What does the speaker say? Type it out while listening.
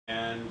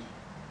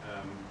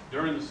and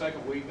during the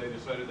second week they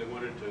decided they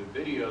wanted to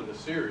video the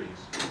series.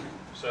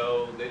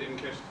 So they didn't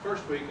catch the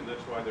first week, and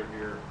that's why they're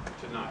here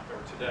tonight,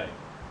 or today.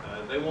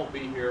 They won't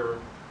be here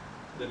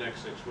the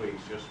next 6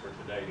 weeks, just for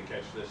today to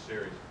catch this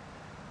series.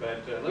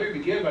 But let me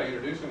begin by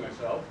introducing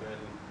myself and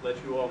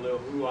let you all know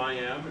who I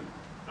am.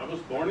 I was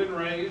born and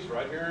raised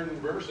right here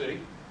in River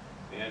City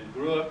and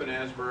grew up in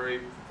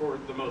Asbury for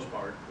the most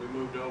part. We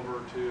moved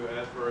over to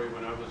Asbury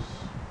when I was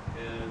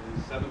in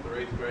 7th or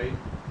 8th grade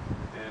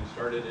and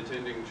started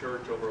attending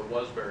church over at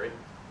Asbury.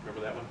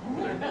 Remember that one?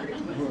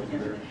 Over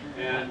there?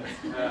 And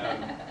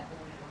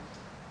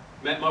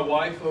met my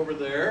wife over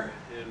there,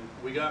 and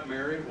we got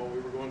married while we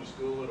were going to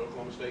school at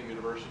Oklahoma State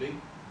University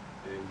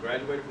and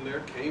graduated from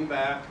there, came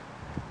back.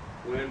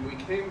 When we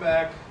came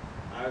back,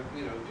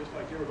 just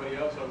like everybody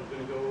else, I was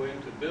going to go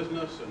into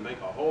business and make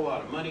a whole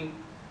lot of money.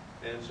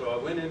 And so I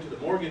went into the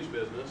mortgage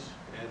business,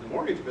 and the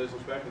mortgage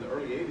business back in the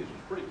early 80s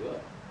was pretty good.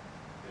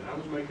 And I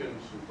was making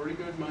some pretty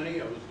good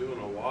money. I was doing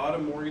a lot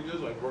of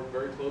mortgages. I worked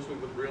very closely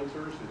with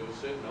realtors and go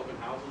sit in open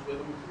houses with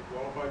them to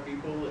qualify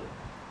people. And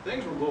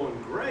things were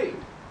going great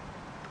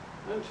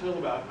until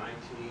about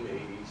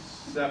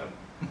 1987,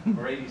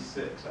 or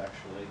 86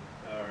 actually.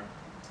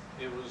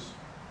 It was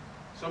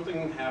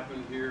something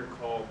happened here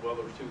called, well,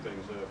 there was two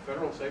things. A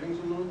federal savings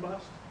and loan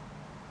bust,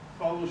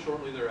 followed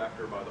shortly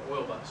thereafter by the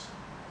oil bust.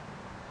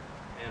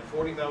 And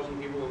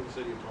 40,000 people in the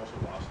city of Tulsa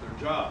lost their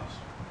jobs.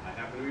 I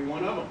happened to be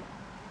one of them.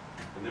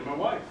 And then my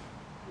wife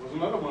was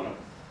another one of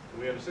them. And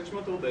we had a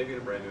 6-month-old baby in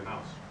a brand new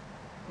house.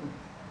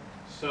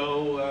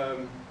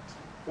 So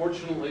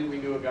fortunately, we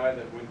knew a guy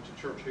that went to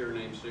church here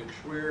named Sig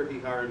Schweer. He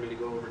hired me to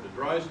go over to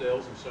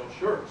Drysdale's and sell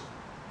shirts.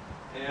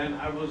 And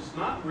I was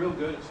not real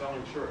good at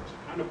selling shirts.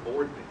 It kind of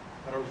bored me.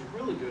 But I was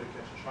really good at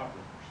catching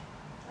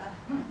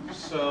shoplifters.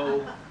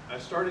 So I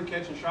started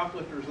catching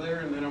shoplifters there,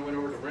 and then I went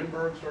over to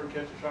Renberg, started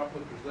catching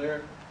shoplifters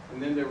there.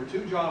 And then there were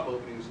 2 job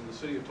openings in the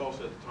city of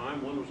Tulsa at the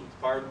time. One was with the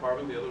fire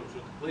department, the other was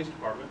with the police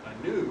department. I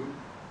knew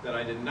that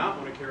I did not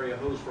want to carry a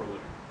hose for a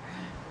living.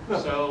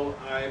 So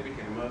I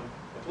became a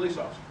police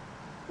officer.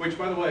 Which,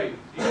 by the way,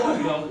 do you all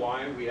know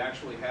why we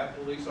actually have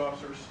police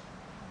officers?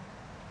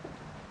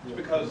 It's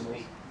because,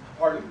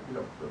 pardon?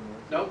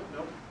 No.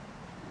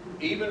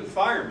 Even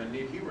firemen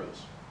need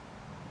heroes.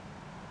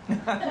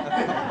 Let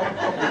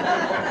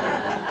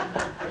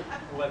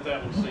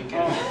that one sink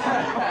in.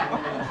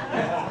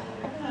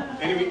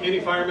 Any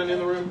firemen in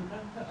the room?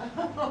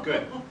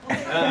 Good.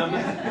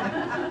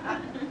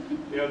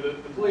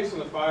 The police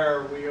and the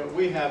fire,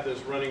 we have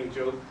this running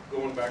joke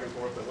going back and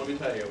forth, but let me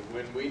tell you,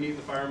 when we need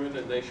the firemen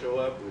and they show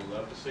up, we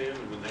love to see them,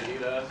 and when they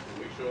need us and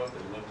we show up,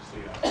 they love to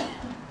see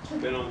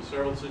us. Been on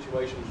several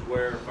situations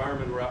where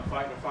firemen were out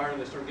fighting a fire and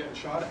they started getting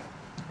shot at.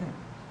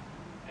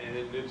 And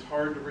it's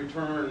hard to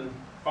return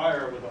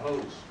fire with a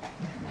hose,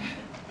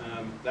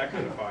 that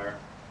kind of fire.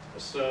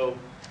 So,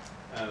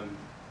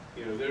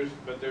 there's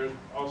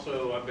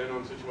also, I've been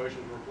on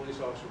situations where a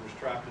police officer was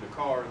trapped in a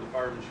car and the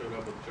fireman showed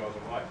up with the jaws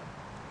of life.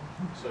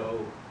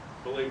 So,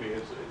 believe me,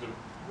 it's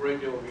a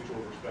great deal of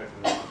mutual respect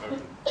in this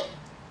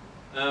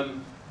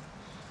profession.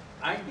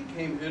 I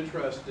became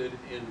interested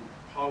in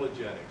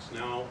apologetics.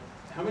 Now,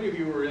 how many of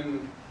you were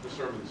in the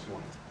sermon this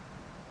morning?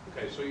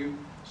 Okay, so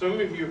some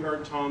of you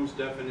heard Tom's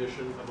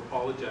definition of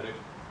apologetic.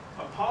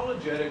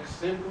 Apologetic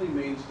simply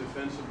means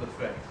defense of the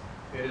faith.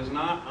 It is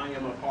not, I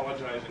am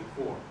apologizing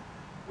for.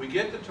 We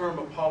get the term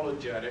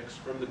apologetics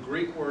from the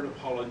Greek word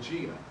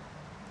apologia.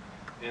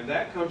 And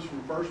that comes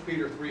from 1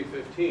 Peter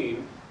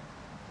 3:15,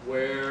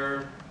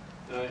 where,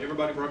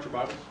 everybody brought your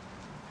Bibles?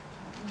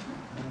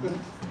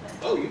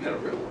 Oh, you got a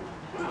real one.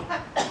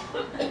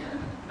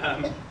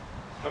 Wow.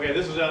 Okay,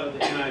 this is out of the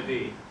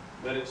NIV,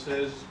 but it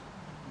says,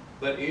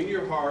 "But in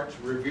your hearts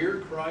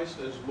revere Christ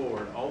as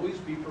Lord. Always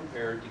be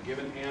prepared to give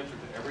an answer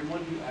to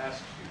everyone who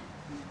asks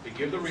you, to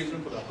give the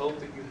reason for the hope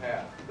that you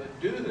have. But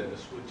do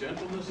this with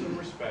gentleness and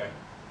respect,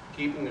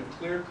 keeping a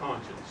clear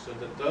conscience, so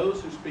that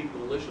those who speak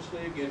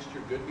maliciously against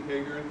your good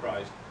behavior in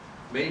Christ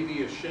may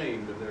be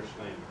ashamed of their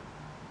slander."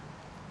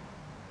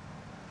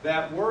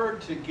 That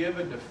word to give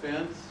a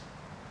defense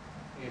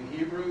in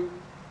Hebrew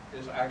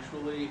is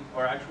actually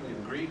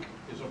in Greek,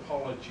 is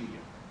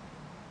apologia.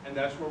 And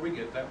that's where we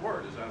get that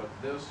word, is out of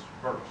this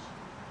verse.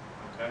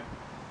 Okay?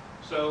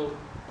 So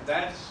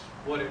that's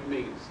what it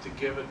means to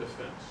give a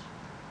defense.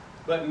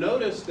 But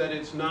notice that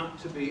it's not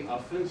to be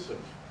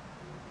offensive.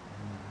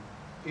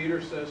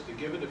 Peter says to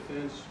give a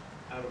defense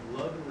out of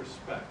love and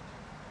respect.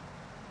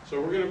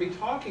 So we're going to be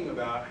talking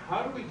about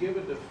how do we give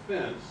a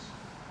defense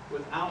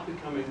without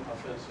becoming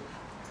offensive.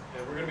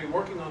 And we're going to be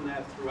working on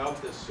that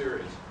throughout this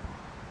series.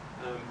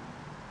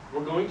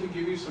 We're going to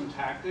give you some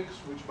tactics,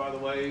 which, by the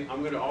way,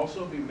 I'm going to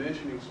also be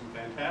mentioning some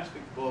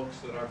fantastic books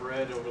that I've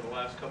read over the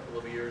last couple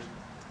of years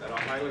that I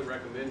highly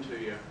recommend to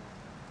you.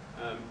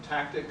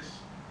 Tactics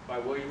by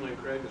William Lane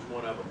Craig is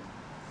one of them.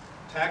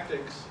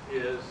 Tactics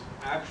is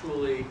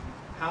actually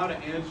how to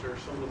answer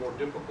some of the more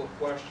difficult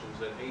questions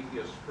that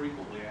atheists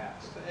frequently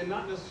ask. And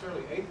not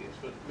necessarily atheists,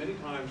 but many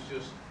times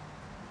just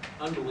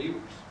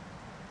unbelievers.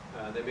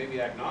 They may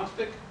be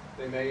agnostic,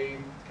 they may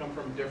come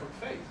from a different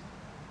faith.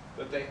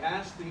 But they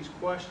ask these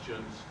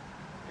questions,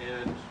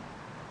 and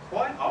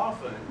quite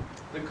often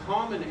the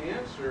common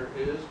answer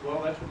is,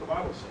 well, that's what the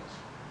Bible says.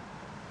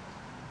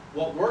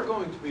 What we're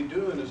going to be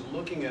doing is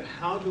looking at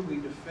how do we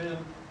defend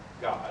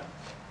God,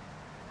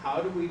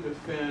 how do we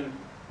defend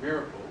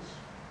miracles,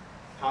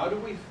 how do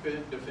we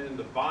defend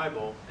the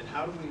Bible, and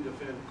how do we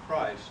defend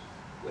Christ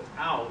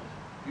without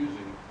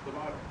using the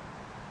Bible.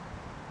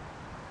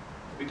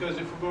 Because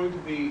if we're going to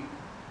be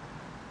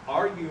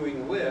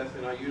arguing with,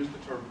 and I use the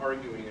term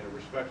arguing in a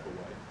respectful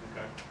way,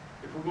 okay?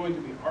 If we're going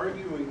to be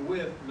arguing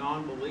with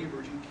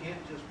non-believers, you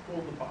can't just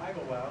pull the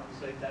Bible out and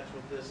say that's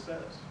what this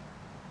says.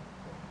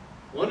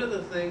 One of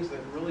the things that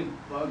really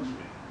bugs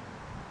me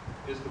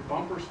is the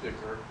bumper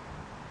sticker,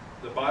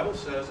 the Bible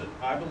says it,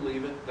 I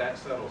believe it, that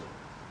settles it.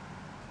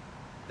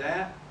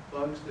 That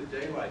bugs the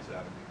daylights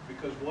out of me,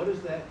 because what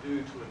does that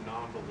do to a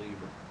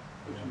non-believer?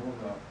 It's more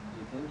about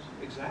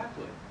defensive.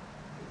 Exactly,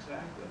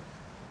 exactly.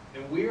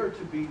 And we are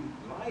to be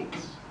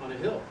lights on a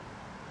hill,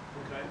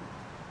 okay?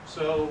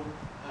 So,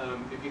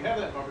 if you have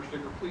that bumper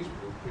sticker, please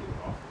peel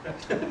it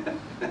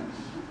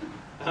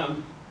off.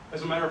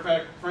 As a matter of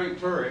fact, Frank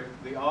Turek,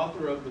 the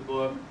author of the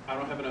book, I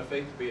Don't Have Enough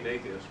Faith to Be an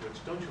Atheist,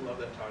 which, don't you love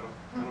that title?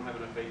 I Don't Have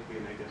Enough Faith to Be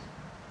an Atheist.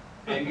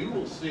 And you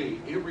will see,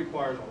 it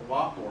requires a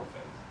lot more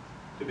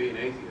faith to be an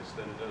atheist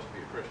than it does to be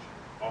a Christian.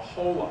 A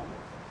whole lot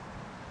more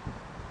faith.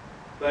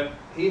 But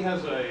he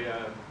has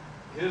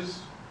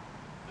his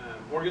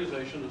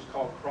organization is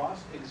called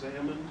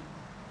Cross-Examined,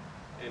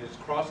 and it's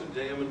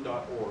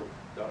crossexamined.org.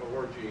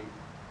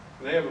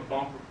 And they have a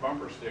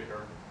bumper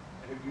sticker.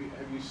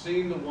 Have you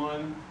seen the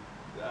one?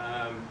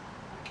 I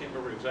can't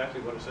remember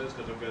exactly what it says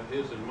because I've got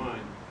his in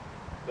mind,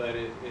 but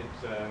it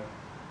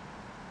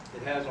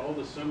has all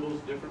the symbols,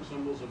 different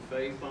symbols of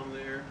faith on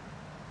there,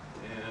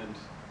 and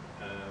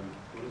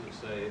what does it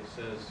say? It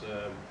says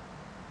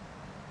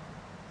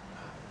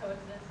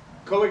coexist.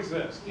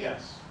 Coexist.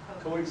 Yes,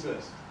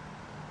 coexist.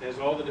 It has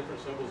all the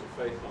different symbols of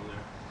faith on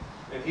there,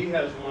 and he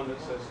has one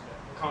that says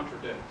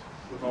contradict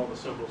with all the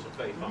symbols of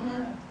faith on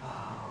there.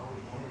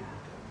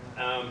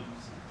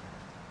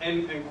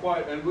 And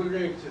we're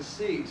going to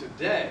see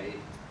today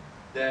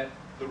that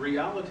the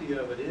reality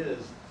of it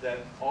is that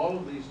all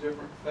of these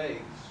different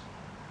faiths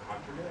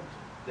contradict.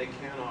 They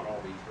cannot all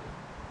be true.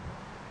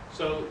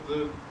 So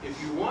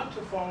if you want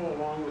to follow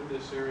along with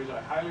this series, I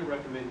highly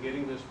recommend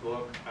getting this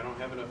book, I Don't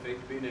Have Enough Faith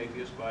to Be an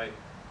Atheist, by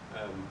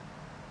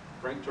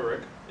Frank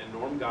Turek and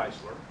Norm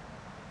Geisler.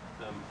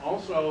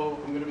 Also,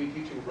 I'm going to be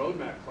teaching a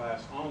roadmap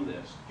class on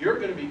this. You're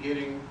going to be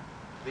getting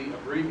the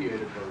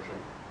abbreviated version.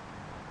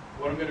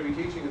 What I'm going to be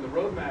teaching in the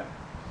roadmap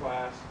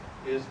class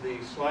is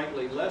the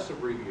slightly less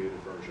abbreviated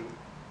version.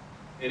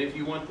 And if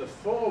you want the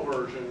full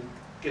version,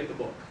 get the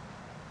book.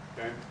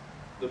 Okay?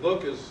 The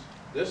book is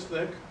this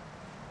thick.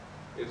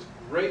 It's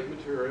great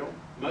material.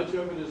 Much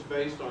of it is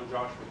based on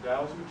Josh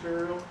McDowell's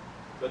material,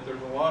 but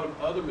there's a lot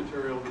of other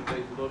material that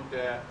they've looked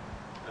at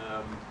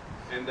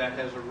and that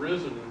has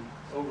arisen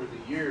over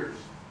the years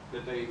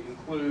that they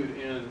include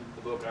in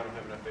the book, I Don't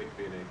Have Enough Faith to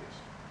Be an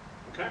Atheist.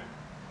 Okay?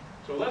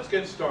 So let's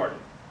get started.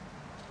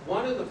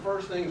 One of the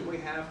first things we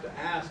have to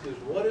ask is,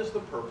 what is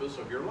the purpose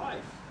of your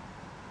life?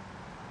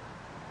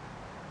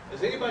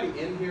 Has anybody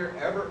in here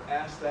ever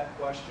asked that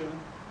question,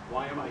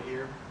 why am I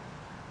here?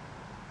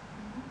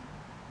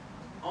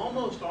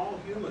 Almost all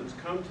humans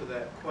come to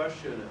that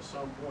question at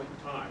some point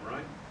in time,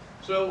 right?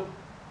 So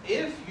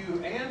if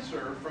you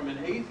answer from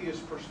an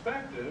atheist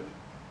perspective,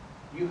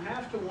 you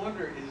have to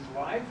wonder, is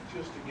life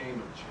just a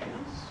game of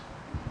chance?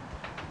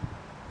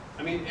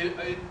 I mean,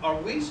 are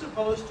we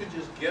supposed to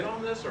just get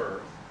on this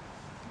earth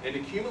and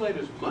accumulate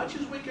as much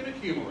as we can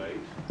accumulate,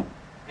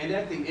 and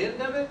at the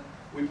end of it,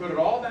 we put it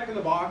all back in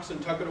the box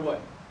and tuck it away?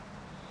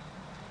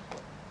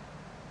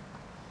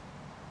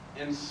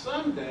 And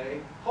someday,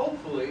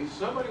 hopefully,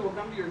 somebody will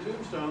come to your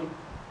tombstone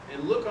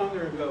and look on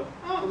there and go,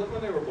 oh, look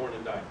when they were born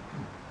and died.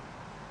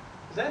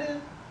 Is that it?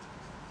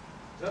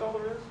 Is that all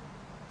there is?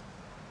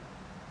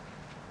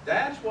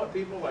 That's what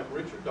people like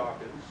Richard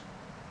Dawkins,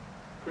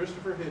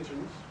 Christopher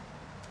Hitchens,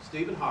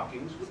 Stephen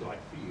Hawking would like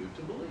for you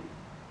to believe.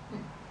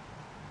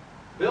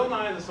 Bill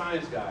Nye the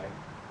Science Guy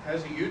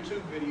has a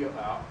YouTube video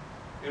out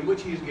in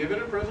which he's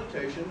given a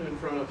presentation in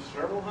front of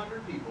several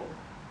hundred people,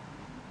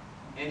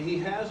 and he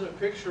has a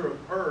picture of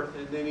Earth,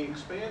 and then he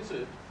expands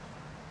it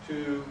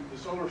to the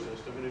solar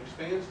system and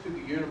expands to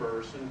the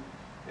universe,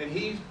 and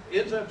he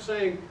ends up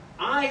saying,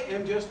 I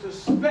am just a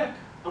speck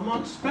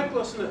amongst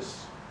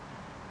specklessness.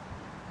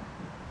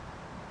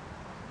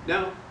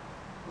 Now,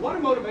 what a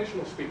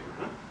motivational speaker,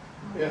 huh?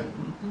 Yeah.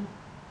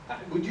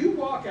 Would you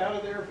walk out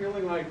of there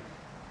feeling like,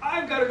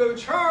 I've got to go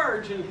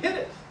charge and hit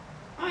it?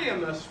 I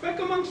am a speck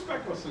amongst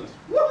specklessness.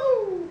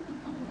 Woohoo!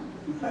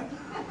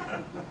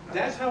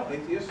 That's how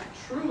atheists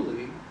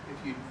truly,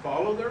 if you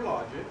follow their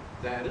logic,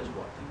 that is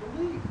what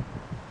they believe.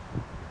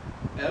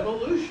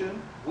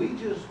 Evolution, we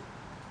just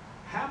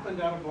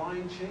happened out of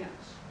blind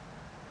chance.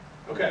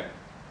 Okay,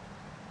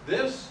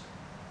 this...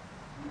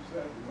 You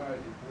said the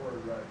magic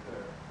word right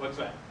there. What's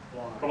that?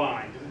 Blind.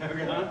 Blind.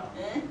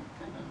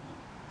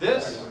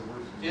 This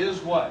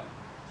is what?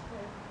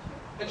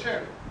 and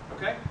shared it,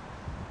 okay?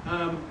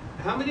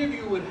 How many of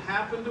you would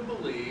happen to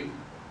believe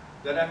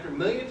that after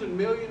millions and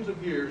millions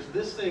of years,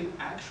 this thing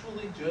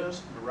actually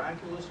just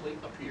miraculously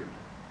appeared?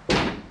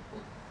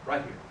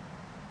 Right here.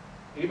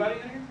 Anybody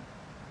in here?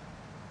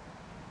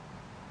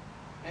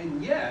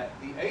 And yet,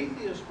 the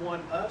atheists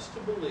want us to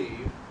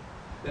believe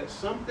that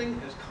something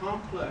as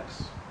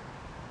complex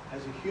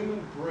as a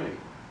human brain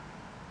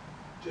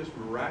just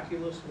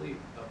miraculously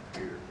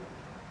appeared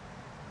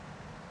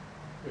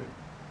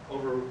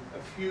over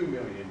a few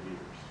million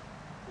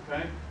years.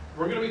 Okay?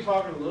 We're going to be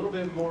talking a little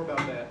bit more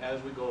about that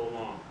as we go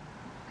along.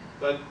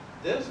 But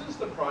this is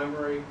the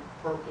primary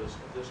purpose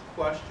of this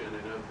question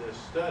and of this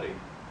study,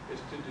 is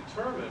to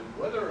determine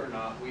whether or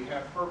not we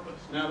have purpose.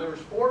 Now, there's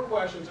 4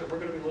 questions that we're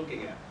going to be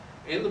looking at.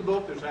 In the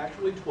book, there's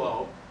actually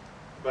 12,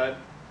 but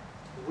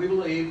we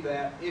believe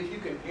that if you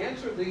can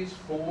answer these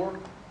 4,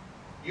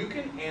 you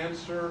can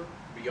answer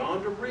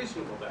beyond a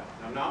reasonable doubt.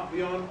 Now, not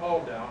beyond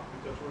all doubt,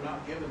 because we're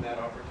not given that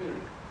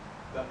opportunity.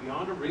 But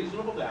beyond a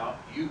reasonable doubt,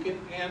 you can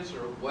answer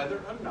whether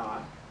or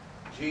not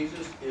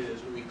Jesus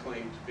is who he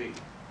claimed to be.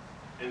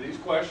 And these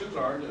questions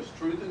are, does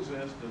truth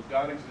exist? Does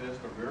God exist?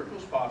 Are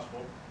miracles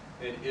possible?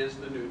 And is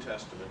the New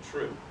Testament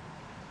true?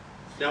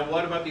 Now,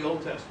 what about the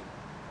Old Testament?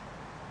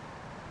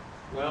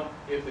 Well,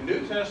 if the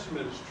New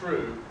Testament is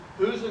true,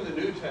 who's in the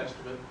New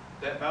Testament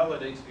that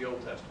validates the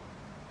Old Testament?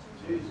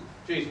 Jesus.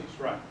 Jesus,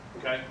 right.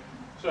 Okay?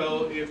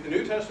 So if the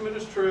New Testament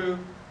is true,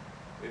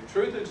 if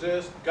truth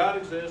exists, God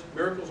exists,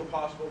 miracles are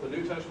possible, the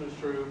New Testament is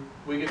true,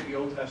 we get the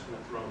Old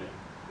Testament thrown in.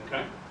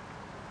 Okay?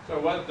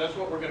 So that's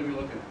what we're going to be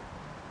looking at.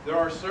 There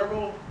are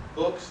several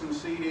books and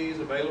CDs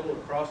available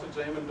at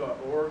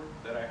crossexamined.org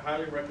that I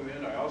highly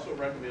recommend. I also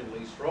recommend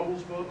Lee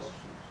Strobel's books,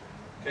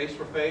 Case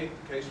for Faith,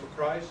 Case for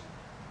Christ.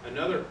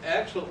 Another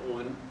excellent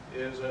one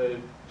is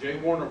J.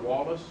 Warner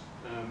Wallace.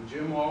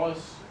 Jim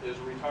Wallace is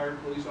a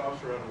retired police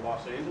officer out of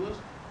Los Angeles.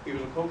 He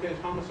was a cold case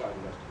homicide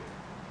investigator.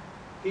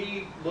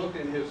 He looked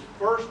in his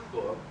first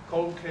book,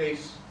 Cold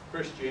Case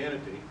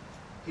Christianity,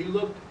 he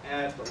looked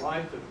at the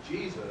life of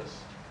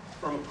Jesus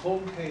from a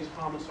cold case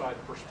homicide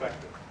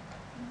perspective.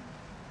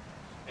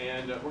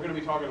 And we're going to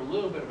be talking a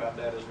little bit about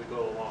that as we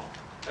go along.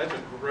 That's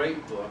a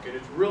great book, and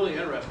it's really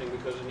interesting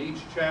because in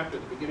each chapter,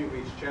 at the beginning of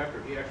each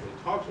chapter, he actually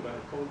talks about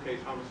a cold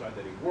case homicide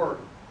that he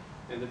worked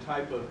and the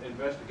type of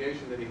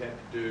investigation that he had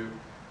to do,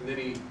 and then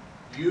he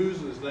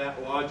uses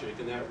that logic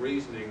and that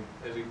reasoning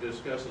as he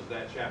discusses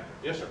that chapter.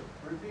 Yes, sir?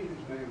 Repeat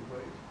his name,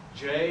 please.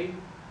 J.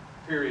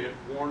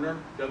 Warner,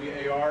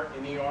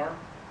 W-A-R-N-E-R,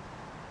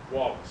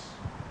 Wallace.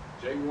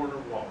 J. Warner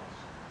Wallace.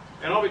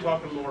 And I'll be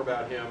talking more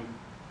about him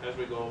as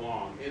we go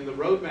along. In the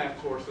roadmap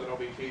course that I'll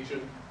be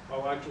teaching,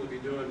 I'll actually be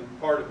doing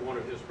part of one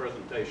of his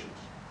presentations,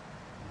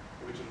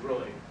 which is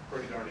really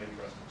pretty darn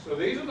interesting. So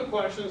these are the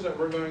questions that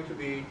we're going to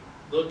be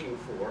looking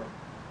for.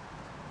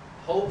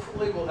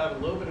 Hopefully we'll have a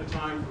little bit of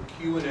time for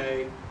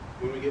Q&A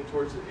when we get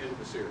towards the end of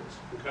the series,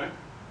 okay?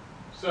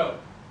 So,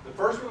 the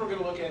first one we're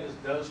going to look at is,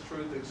 does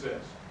truth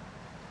exist?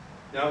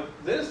 Now,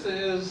 this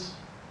is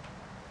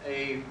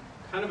a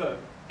kind of an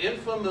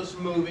infamous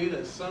movie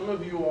that some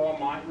of you all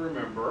might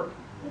remember.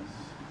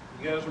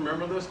 You guys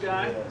remember this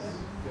guy? Yes.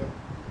 Yep.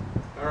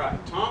 All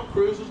right, Tom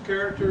Cruise's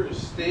character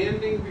is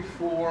standing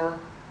before,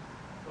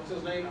 what's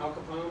his name, Al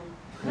Capone?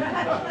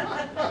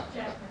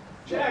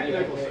 Jack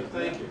Nicholson,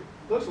 thank you.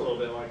 Looks a little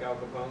bit like Al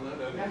Capone,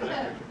 though, doesn't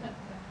it?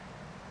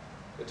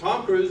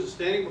 Tom Cruise is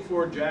standing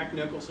before Jack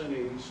Nicholson,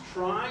 and he's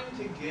trying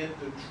to get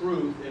the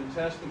truth in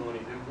testimony.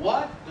 And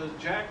what does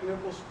Jack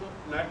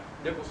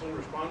Nicholson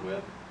respond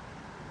with?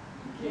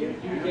 You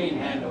can't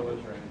handle it,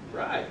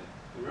 Right.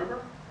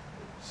 Remember?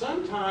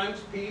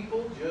 Sometimes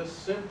people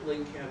just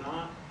simply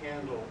cannot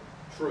handle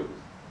truth.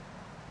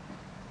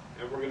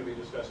 And we're going to be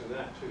discussing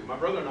that too. My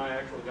brother and I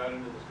actually got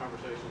into this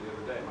conversation the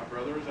other day. My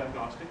brother is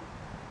agnostic,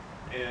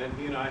 and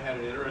he and I had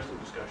an interesting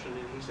discussion,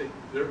 and he said,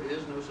 there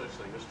is no such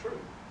thing as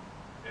truth.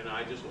 And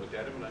I just looked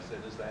at him and I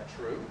said, is that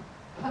true?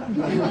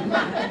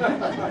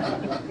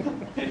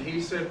 And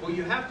he said, well,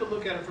 you have to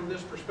look at it from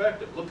this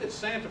perspective. Look at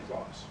Santa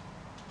Claus.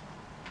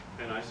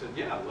 And I said,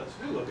 yeah, let's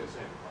look at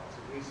Santa Claus.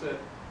 And he said,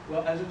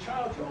 well, as a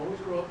child, you always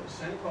grow up and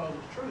Santa Claus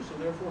is true, so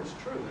therefore it's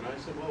true. And I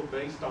said, well,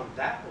 based on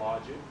that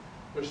logic,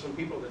 there's some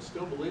people that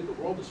still believe the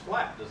world is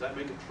flat. Does that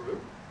make it true?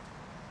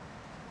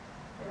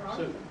 There are.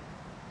 So,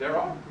 there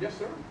are, yes,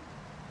 there are.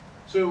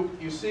 So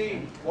you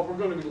see, what we're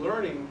going to be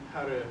learning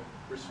how to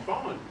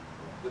respond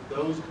with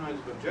those kinds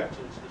of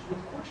objections is with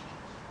questions.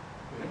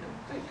 Make them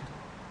think,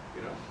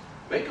 you know,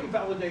 make them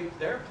validate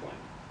their claim.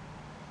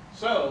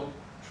 So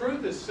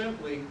truth is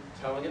simply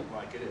telling it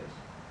like it is.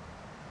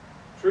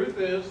 Truth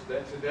is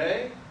that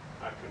today,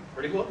 I can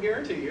pretty well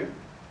guarantee you,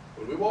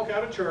 when we walk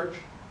out of church,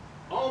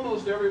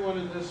 almost everyone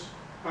in this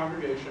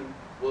congregation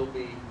will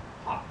be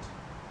hot.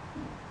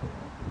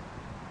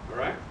 All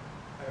right?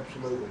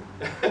 Absolutely.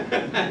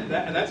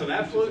 That's an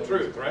absolute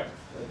truth, right?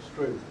 That's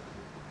true.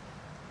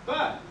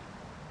 But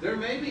there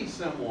may be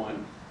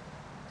someone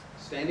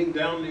standing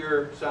down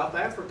near South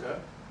Africa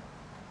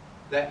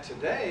that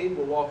today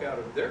will walk out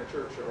of their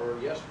church, or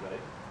yesterday,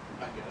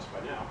 I guess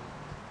by now,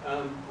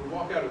 would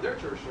walk out of their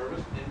church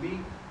service and be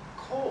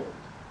cold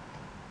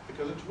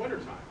because it's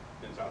wintertime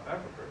in South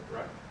Africa,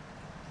 right?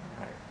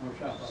 Or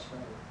South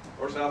Australia.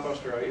 Or South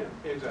Australia,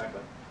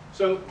 exactly.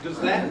 So does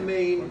that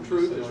mean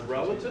truth is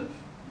relative?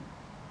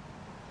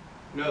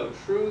 No,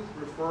 truth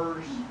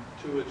refers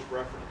to its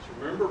reference.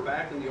 Remember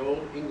back in the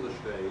old English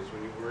days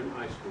when you were in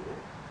high school,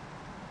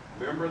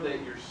 remember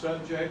that your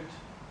subject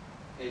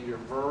and your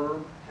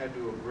verb had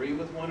to agree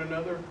with one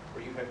another,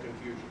 or you had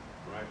confusion,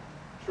 right?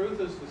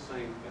 Truth is the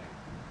same thing.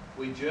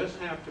 We just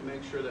have to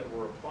make sure that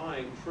we're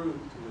applying truth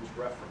to its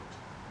reference,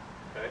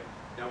 okay?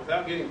 Now,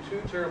 without getting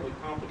too terribly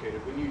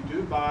complicated, when you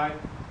do buy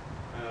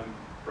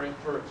Frank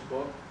Turek's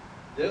book,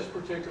 this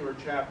particular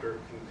chapter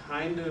can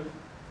kind of,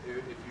 if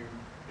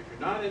you're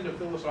not into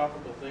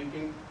philosophical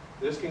thinking,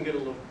 this can get a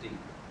little deep.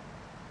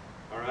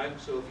 All right,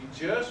 so if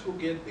you just will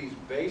get these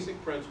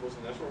basic principles,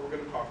 and that's what we're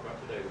going to talk about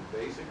today, the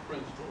basic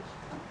principles,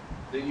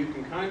 then you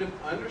can kind of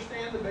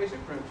understand the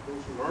basic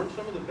principles, learn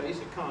some of the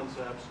basic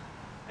concepts,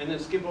 and then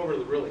skip over to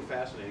the really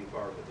fascinating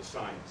part with the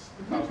science,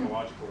 the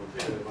cosmological and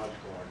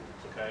teleological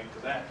arguments, okay?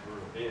 Because that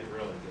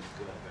really gets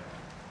good at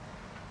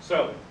that.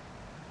 So,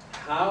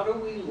 how do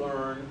we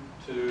learn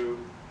to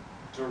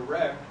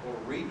direct or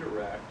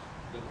redirect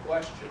the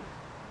question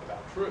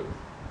about truth?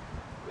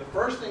 The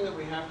first thing that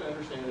we have to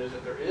understand is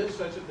that there is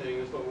such a thing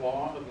as the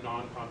law of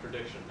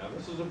non-contradiction. Now,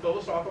 this is a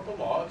philosophical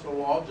law. It's a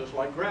law just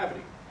like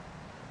gravity.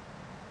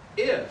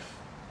 If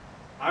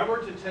I were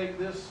to take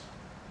this,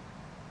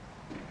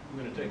 I'm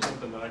going to take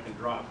something that I can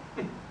drop.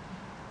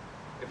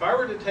 If I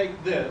were to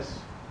take this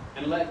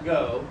and let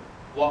go,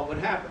 what would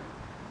happen?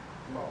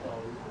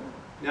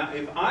 Now,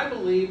 if I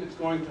believe it's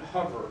going to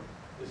hover,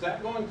 is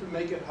that going to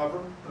make it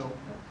hover? No.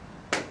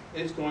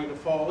 It's going to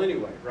fall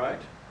anyway,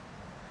 right?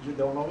 You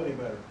don't know any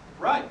better.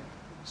 Right.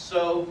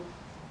 So,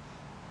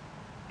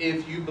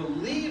 if you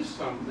believe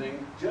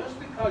something, just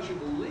because you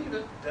believe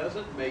it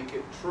doesn't make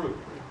it true.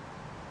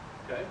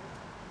 Okay?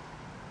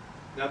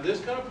 Now, this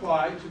can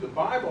apply to the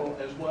Bible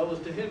as well as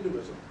to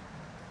Hinduism,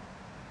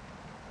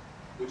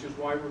 which is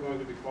why we're going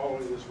to be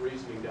following this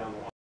reasoning down the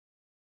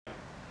line.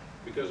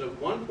 Because at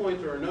one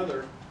point or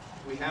another,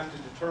 we have to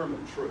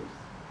determine truth.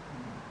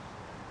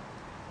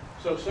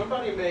 So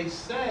somebody may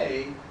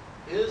say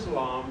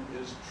Islam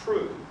is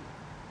true,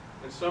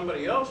 and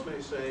somebody else may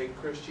say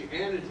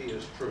Christianity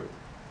is true.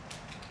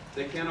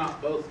 They cannot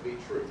both be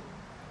true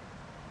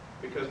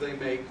because they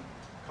make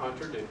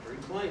contradictory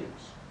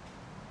claims.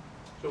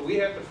 So we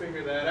have to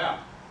figure that out.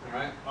 All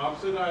right?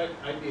 Opposite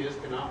ideas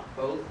cannot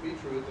both be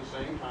true at the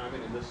same time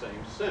and in the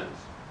same sense,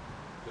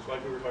 just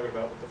like we were talking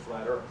about with the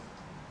flat earth.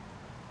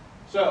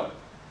 So,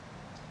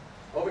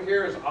 over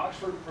here is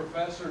Oxford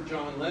Professor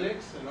John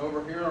Lennox, and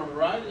over here on the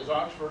right is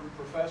Oxford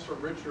Professor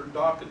Richard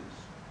Dawkins.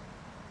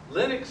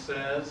 Lennox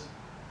says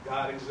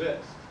God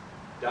exists.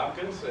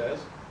 Dawkins says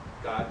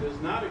God does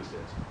not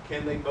exist.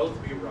 Can they both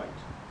be right?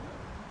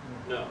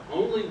 No.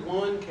 Only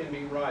one can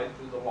be right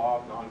through the law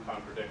of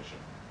non-contradiction.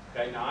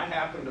 Okay, now I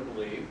happen to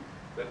believe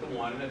that the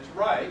one that's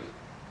right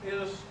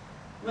is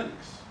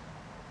Lennox.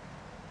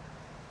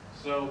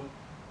 So,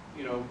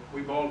 you know,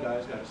 we bald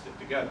guys got to stick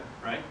together,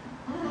 right?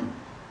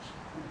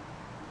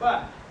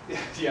 But,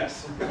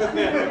 yes,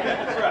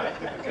 that's right.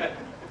 Okay.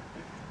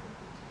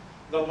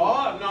 The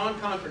law of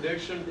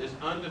non-contradiction is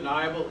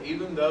undeniable.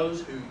 Even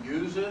those who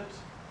use it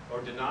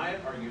or deny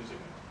it are using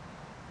it.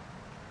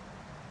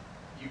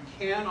 You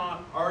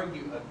cannot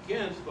argue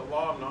against the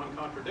law of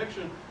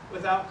non-contradiction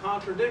without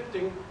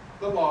contradicting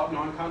the law of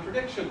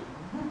non-contradiction.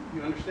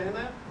 You understand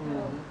that?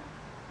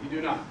 You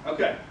do not.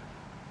 Okay.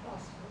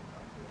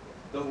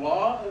 The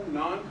law of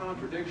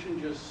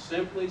non-contradiction just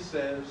simply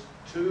says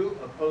two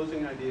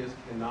opposing ideas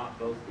cannot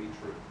both be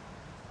true.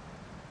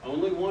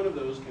 Only one of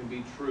those can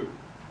be true.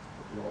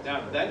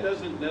 Now, that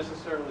doesn't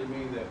necessarily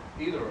mean that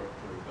either are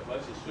true, but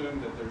let's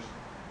assume that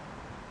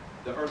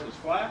the earth is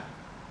flat,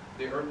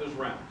 the earth is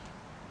round.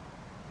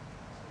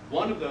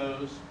 One of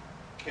those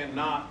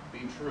cannot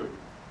be true.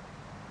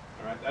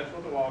 All right, that's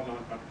what the law of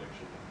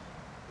non-contradiction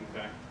is.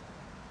 Okay?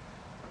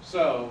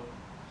 So,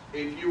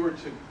 if you were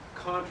to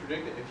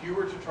contradict it, if you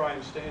were to try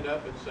and stand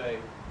up and say,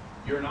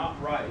 you're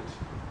not right,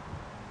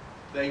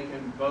 they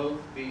can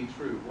both be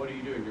true. What are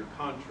you doing? You're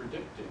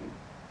contradicting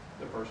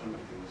the person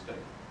making the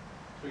statement.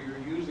 So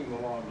you're using the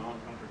law of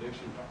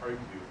non-contradiction to argue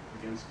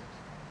against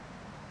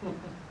it.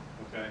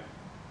 Okay?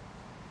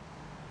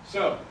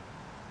 So,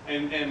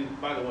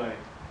 and by the way,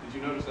 did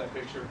you notice that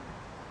picture?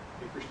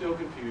 If you're still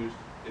confused,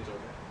 it's okay.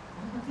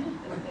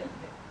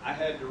 I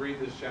had to read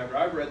this chapter.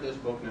 I've read this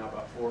book now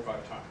about 4 or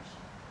 5 times.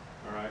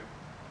 All right?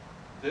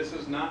 This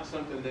is not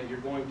something that you're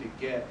going to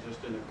get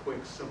just in a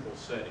quick, simple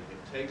setting.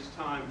 It takes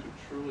time to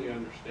truly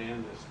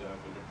understand this stuff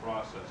and to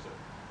process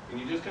it. And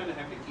you just kind of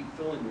have to keep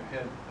filling your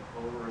head with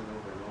it over and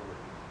over and over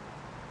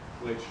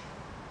again, which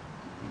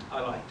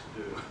I like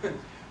to do.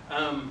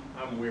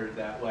 I'm weird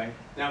that way.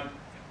 Now,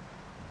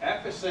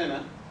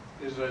 Avicenna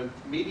is a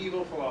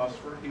medieval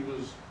philosopher. He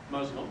was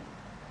Muslim.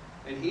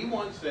 And he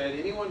once said,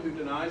 anyone who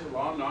denies the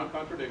law of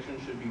non-contradiction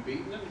should be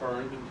beaten and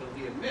burned until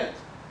he admits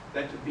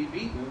that to be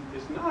beaten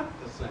is not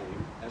the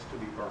same as to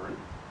be burned,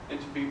 And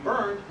to be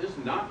burned is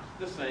not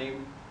the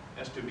same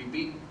as to be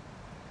beaten.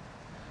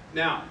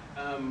 Now,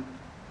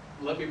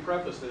 let me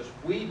preface this.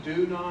 We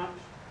do not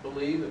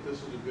believe that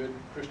this is a good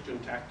Christian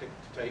tactic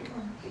to take,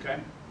 okay?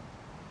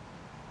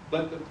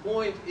 But the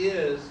point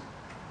is,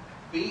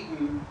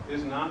 beaten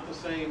is not the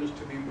same as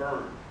to be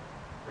burned,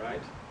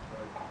 right?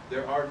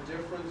 There are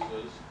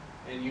differences,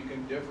 and you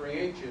can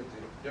differentiate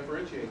the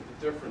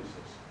differences,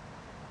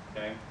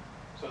 okay?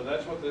 So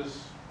that's what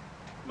this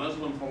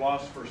Muslim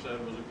philosopher said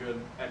was a good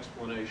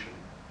explanation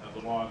of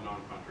the law of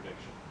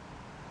non-contradiction.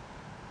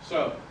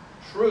 So,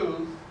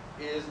 truth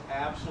is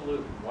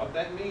absolute. What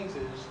that means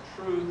is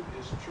truth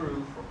is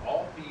true for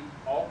all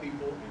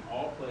people in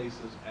all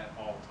places at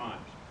all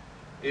times.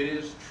 It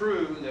is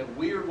true that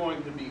we are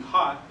going to be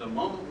hot the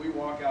moment we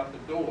walk out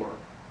the door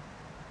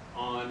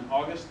on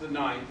August the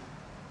 9th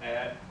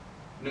at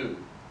noon.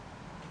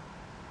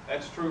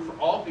 That's true for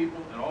all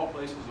people in all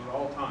places at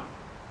all times.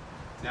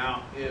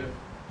 Now, if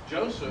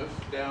Joseph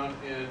down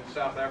in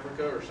South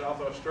Africa or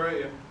South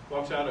Australia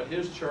walks out of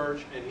his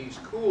church and he's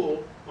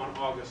cool on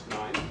August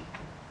 9th,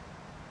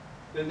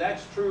 then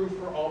that's true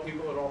for all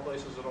people at all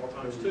places at all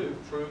times too.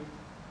 Truth,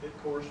 it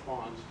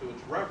corresponds to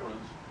its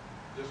reference,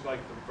 just like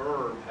the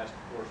verb has to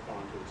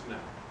correspond to its noun.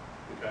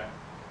 Okay?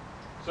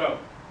 So,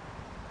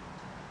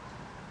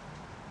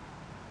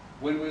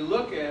 when we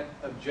look at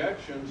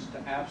objections to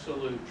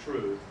absolute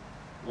truth,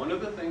 one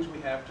of the things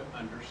we have to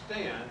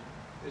understand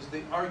is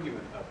the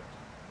argument of it.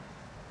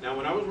 Now,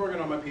 when I was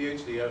working on my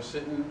PhD, I was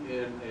sitting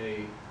in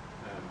a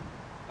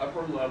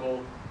upper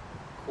level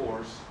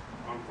course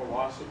on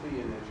philosophy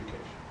and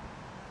education.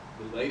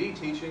 The lady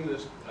teaching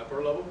this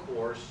upper level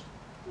course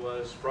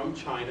was from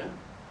China.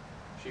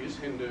 She is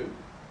Hindu.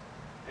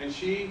 And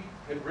she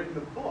had written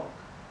a book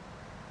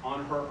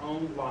on her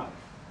own life.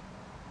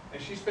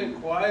 And she spent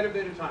quite a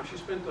bit of time. She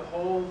spent the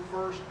whole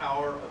first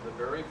hour of the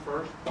very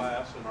first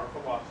class in our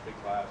philosophy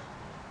class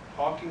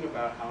talking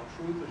about how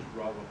truth is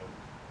relevant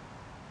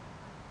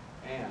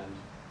and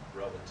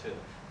relative.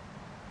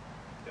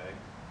 Okay?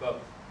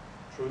 Both.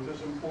 Truth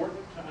is important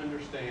to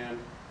understand,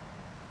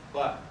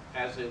 but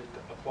as it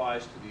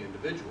applies to the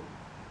individual.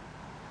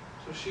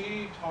 So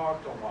she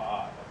talked a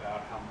lot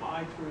about how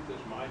my truth is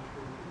my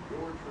truth and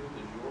your truth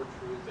is your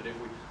truth, that if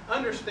we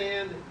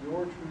understand that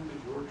your truth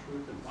is your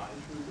truth and my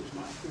truth is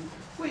my truth,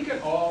 we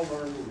can all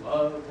learn to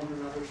love one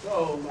another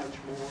so much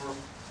more.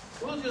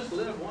 We'll just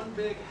live one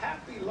big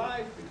happy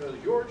life because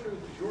your truth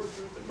is your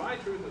truth and my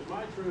truth is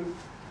my truth.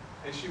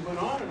 And she went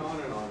on and on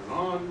and on and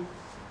on.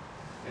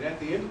 And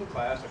at the end of the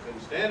class, I couldn't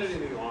stand it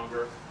any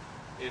longer.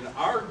 In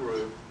our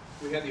group,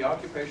 we had the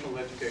occupational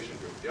education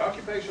group. The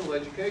occupational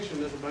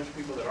education is a bunch of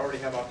people that already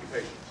have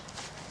occupations.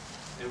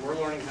 And we're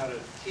learning how to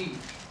teach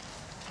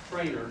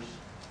trainers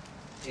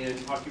in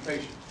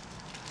occupations.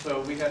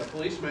 So we had a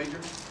police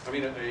major,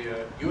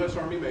 a U.S.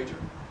 Army major.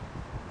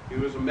 He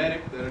was a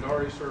medic that had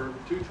already served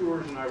 2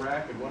 tours in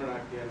Iraq and 1 in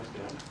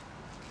Afghanistan.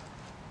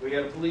 We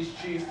had a police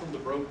chief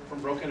from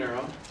Broken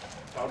Arrow,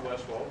 Todd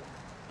Westwald.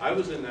 I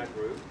was in that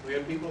group. We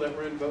had people that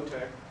were in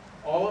VOTEC.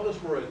 All of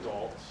us were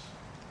adults,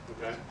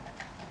 okay?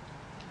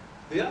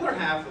 The other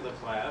half of the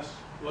class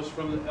was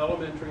from the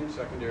elementary and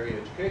secondary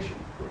education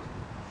group,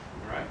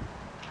 all right?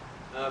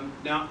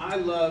 Now, I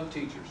love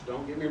teachers.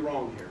 Don't get me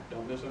wrong here.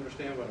 Don't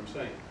misunderstand what I'm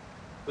saying.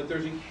 But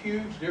there's a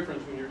huge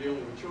difference when you're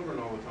dealing with children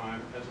all the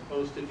time as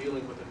opposed to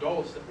dealing with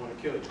adults that want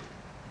to kill you,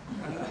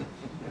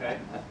 okay?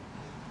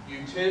 You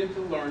tend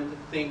to learn to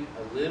think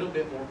a little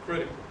bit more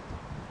critically.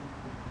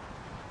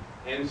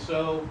 And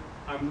so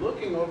I'm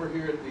looking over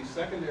here at the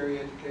secondary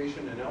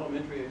education and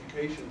elementary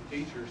education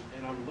teachers,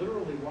 and I'm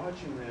literally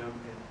watching them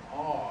in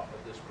awe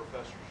of this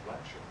professor's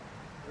lecture.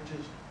 They're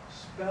just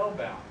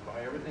spellbound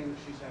by everything that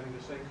she's having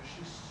to say because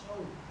she's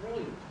so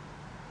brilliant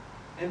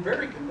and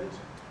very convincing.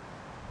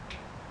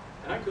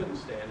 And I couldn't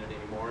stand it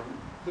anymore.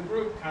 The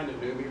group kind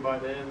of knew me by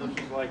then. This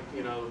was like,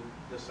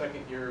 the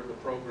second year of the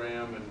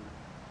program, and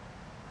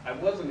I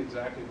wasn't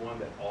exactly one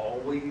that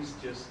always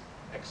just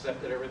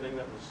accepted everything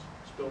that was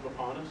spilled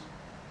upon us.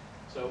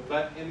 So,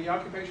 but in the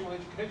occupational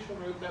education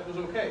group, that was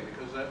okay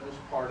because that was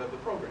part of the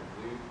program.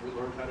 We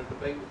learned how to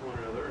debate with one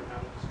another and how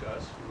to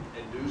discuss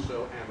and do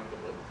so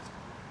amicably.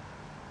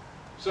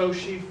 So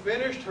she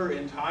finished her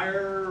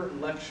entire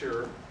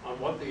lecture on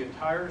what the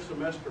entire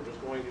semester was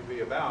going to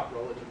be about,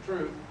 relative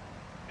truth,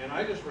 and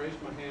I just raised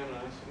my hand and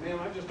I said, "Ma'am,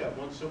 I've just got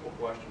one simple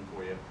question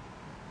for you.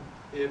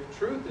 If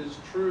truth is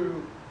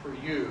true for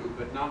you,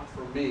 but not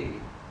for me,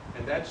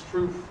 and that's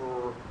true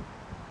for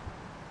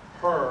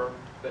her,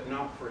 but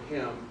not for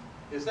him,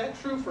 is that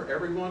true for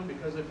everyone?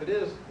 Because if it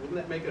is, wouldn't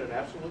that make it an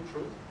absolute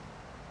truth?"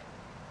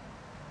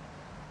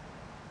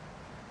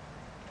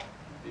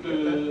 Do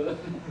you get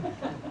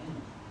that?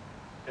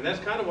 And that's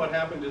kind of what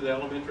happened to the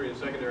elementary and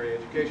secondary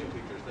education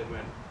teachers. They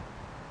went,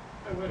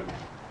 "Hey, wait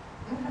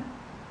a minute.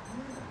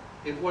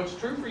 If what's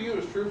true for you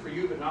is true for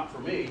you, but not for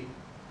me,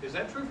 is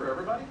that true for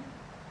everybody?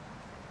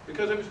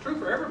 Because if it's true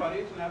for everybody,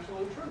 it's an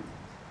absolute truth.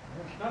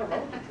 It's not a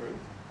relative truth."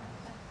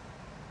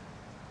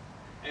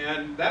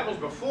 And that was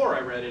before I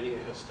read any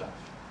of his stuff.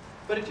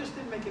 But it just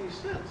didn't make any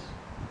sense.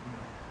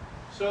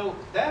 So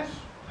that's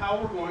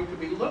how we're going to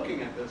be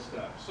looking at this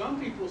stuff.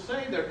 Some people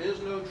say there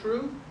is no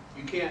truth.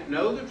 You can't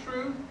know the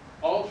truth.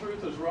 All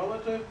truth is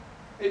relative.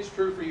 It's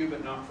true for you,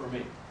 but not for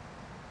me.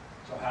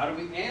 So how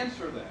do we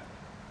answer that?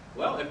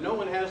 Well, if no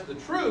one has the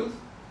truth,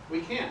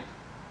 we can't.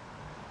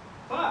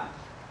 But,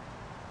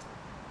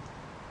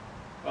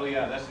 oh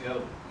yeah, that's the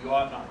other one. You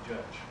ought not judge.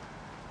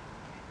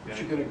 But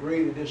you can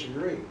agree to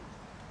disagree.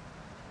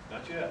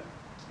 Not yet.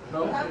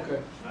 No?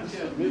 Okay. Not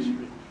yet.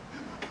 Mystery.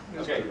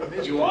 Okay,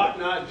 Mystery. you ought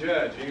not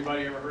judge.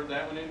 Anybody ever heard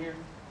that one in here?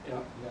 Yeah.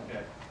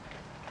 Okay.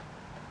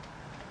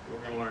 We're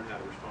going to learn how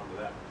to respond to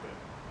that one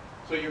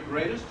too. So your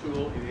greatest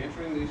tool in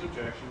answering these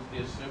objections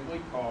is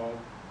simply called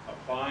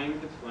applying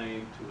the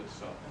claim to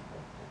itself,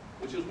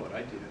 which is what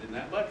I did in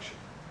that lecture,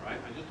 right?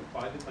 I just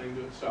applied the claim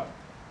to itself.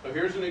 So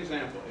here's an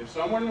example. If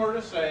someone were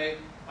to say,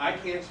 I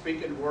can't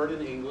speak a word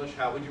in English,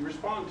 how would you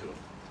respond to them?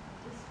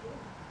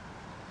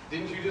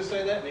 Didn't you just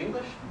say that in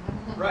English?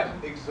 Right,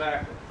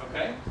 exactly,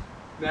 okay?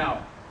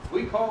 Now,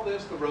 we call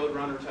this the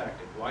Roadrunner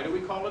tactic. Why do we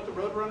call it the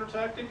Roadrunner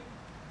tactic?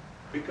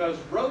 Because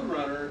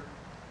Roadrunner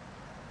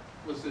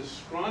was this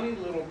scrawny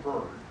little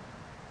bird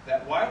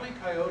that Wile E.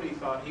 Coyote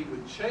thought he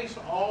would chase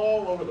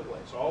all over the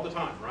place, all the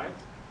time, right?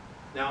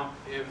 Now,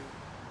 if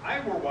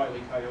I were Wile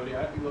E. Coyote,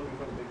 I'd be looking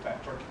for the big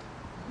fat turkey.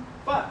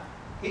 But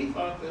he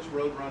thought this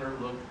Roadrunner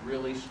looked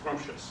really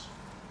scrumptious.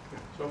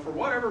 So for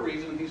whatever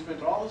reason, he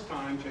spent all his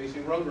time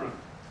chasing Roadrunner.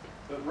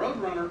 But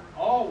Roadrunner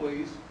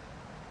always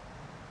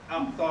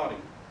outthought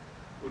him.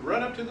 Would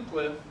run up to the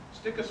cliff,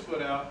 stick his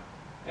foot out,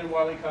 and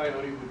Wile E.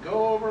 Coyote would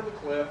go over the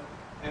cliff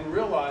and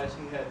realize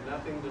he had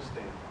nothing to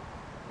stand on.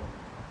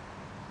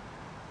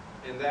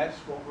 And that's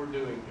what we're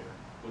doing here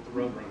with the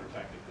Roadrunner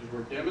tactic, is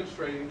we're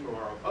demonstrating to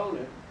our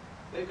opponent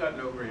they've got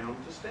no ground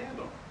to stand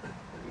on.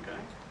 Okay?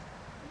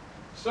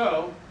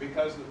 So,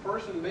 because the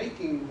person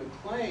making the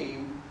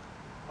claim,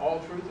 all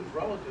truth is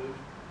relative,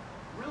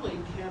 really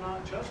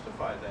cannot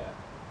justify that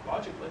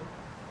logically.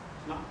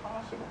 It's not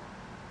possible.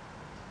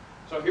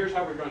 So here's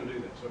how we're going to do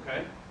this,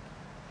 okay?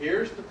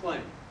 Here's the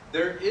claim.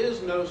 There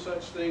is no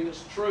such thing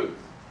as truth.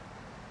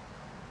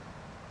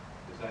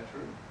 Is that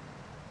true?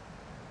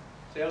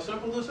 See how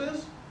simple this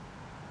is?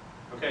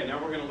 Okay,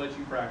 now we're going to let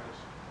you practice.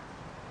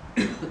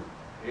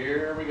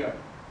 Here we go.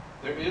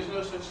 There is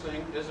no such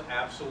thing as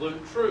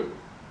absolute truth.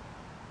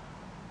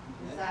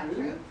 Is that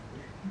true?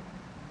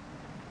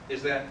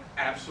 Is that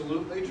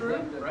absolutely true?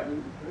 Right?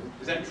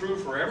 Is that true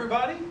for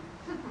everybody?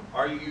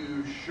 Are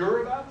you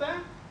sure about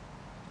that?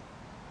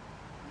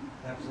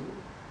 Absolutely.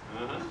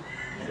 Uh-huh.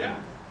 Yeah.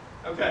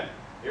 Okay,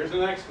 here's the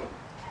next one.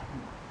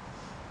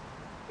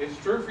 It's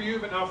true for you,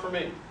 but not for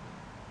me.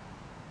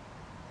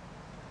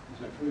 Is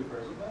that true for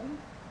everybody?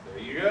 There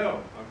you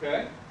go,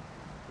 okay?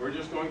 We're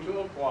just going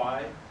to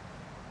apply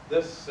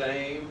the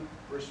same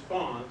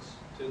response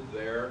to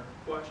their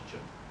question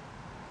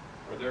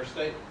or their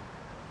statement.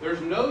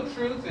 There's no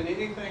truth in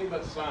anything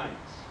but science.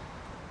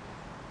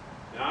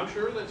 Now, I'm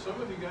sure that some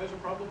of you guys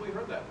have probably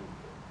heard that one before.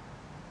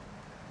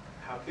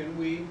 How can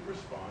we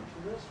respond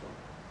to this one?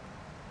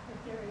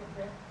 The theory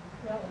of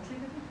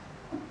relativity?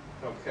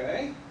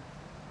 Okay.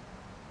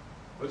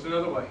 What's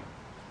another way?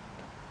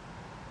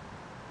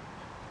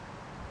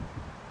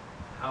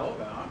 How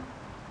about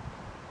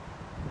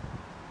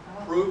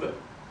prove it,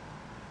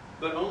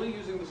 but only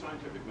using the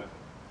scientific method.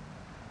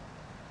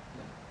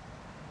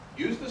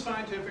 Use the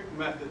scientific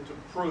method to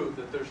prove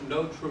that there's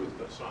no truth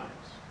but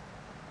science.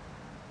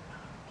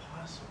 Not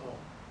possible.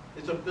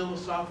 It's a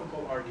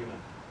philosophical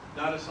argument,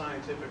 not a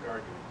scientific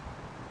argument.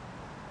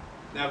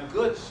 Now,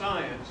 good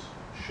science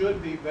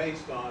should be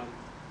based on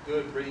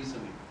good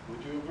reasoning.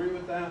 Would you agree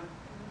with that?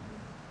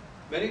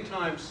 Many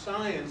times,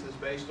 science is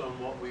based on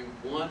what we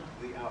want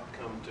the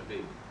outcome to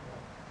be.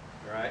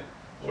 All right?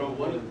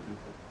 So,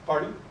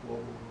 pardon?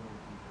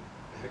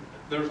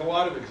 There's a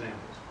lot of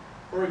examples.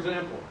 For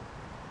example,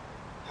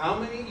 how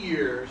many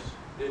years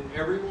did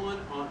everyone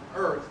on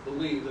Earth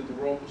believe that the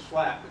world was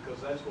flat?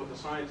 Because that's what the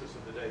scientists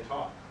of the day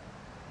taught.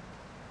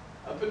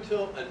 Up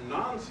until a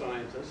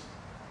non-scientist,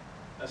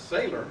 a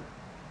sailor,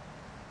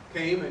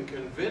 came and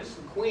convinced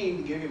the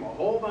Queen to give him a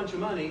whole bunch of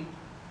money,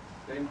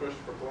 named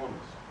Christopher Columbus.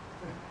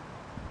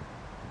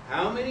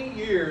 How many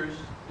years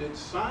did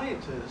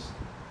scientists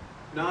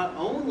not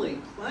only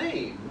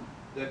claim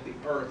that the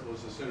Earth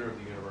was the center of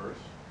the universe,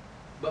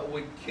 but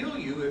would kill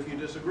you if you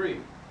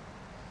disagreed?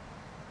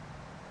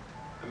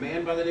 A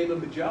man by the name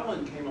of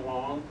Magellan came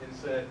along and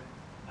said,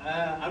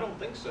 I don't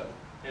think so.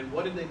 And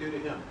what did they do to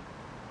him?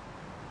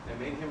 They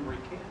made him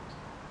recant.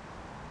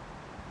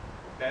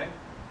 Okay?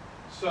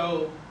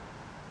 So,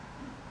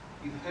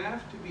 you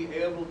have to be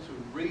able to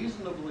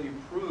reasonably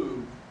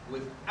prove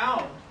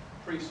without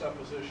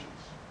presuppositions.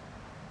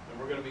 And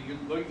we're going to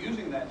be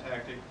using that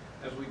tactic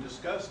as we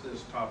discuss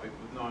this topic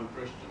with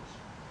non-Christians.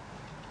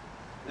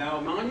 Now,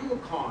 Immanuel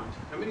Kant,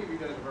 how many of you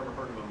guys have ever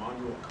heard of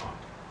Immanuel Kant?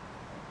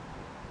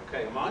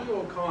 Okay,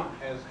 Immanuel Kant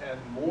has had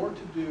more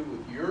to do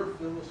with your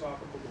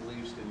philosophical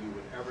beliefs than you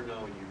would ever know,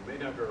 and you may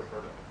never have heard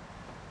of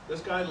it.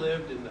 This guy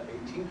lived in the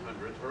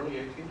 1800s, early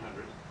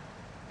 1800s,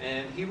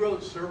 and he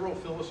wrote several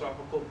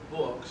philosophical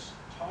books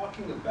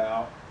talking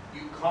about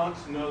you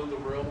can't know the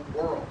real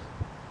world.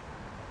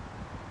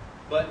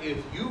 But if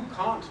you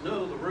can't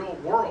know the real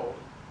world,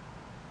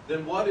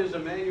 then what is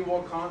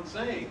Immanuel Kant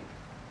saying?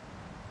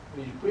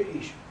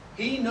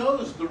 He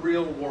knows the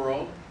real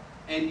world,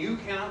 and you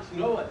can't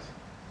know it.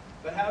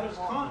 But how does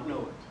Kant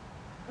know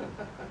it?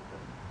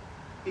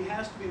 He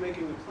has to be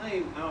making a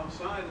claim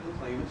outside of the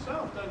claim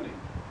itself, doesn't he?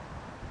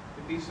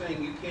 If he's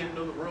saying you can't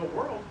know the real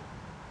world.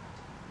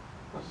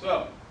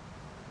 So,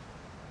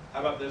 how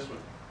about this one?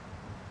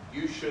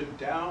 You should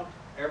doubt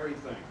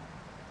everything.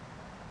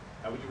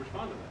 How would you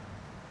respond to that?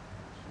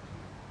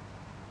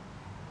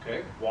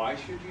 Okay, why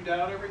should you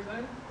doubt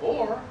everything?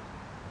 Or,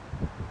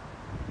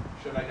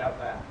 should I doubt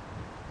that?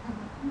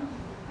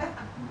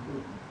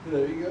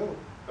 There you go.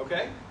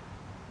 Okay?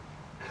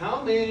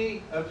 How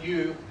many of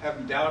you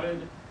have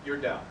doubted your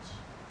doubts?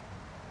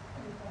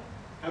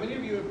 How many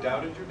of you have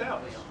doubted your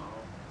doubts?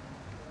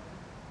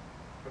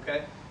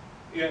 Okay?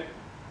 Yeah,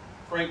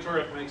 Frank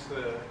Turek makes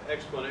the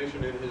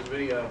explanation in his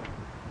video.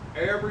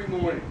 Every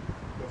morning,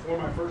 before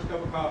my first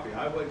cup of coffee,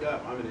 I wake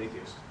up, I'm an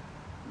atheist.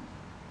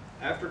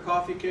 After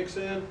coffee kicks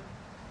in,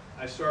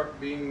 I start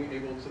being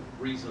able to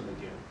reason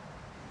again.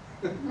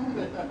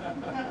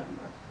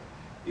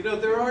 You know,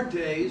 there are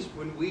days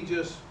when we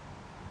just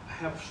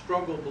have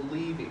struggle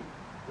believing,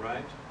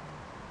 right?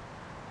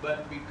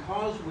 But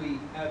because we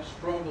have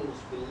struggles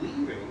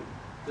believing,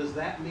 does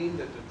that mean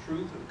that the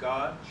truth of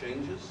God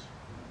changes?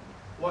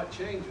 What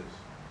changes?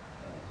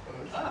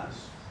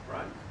 Us,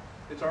 right?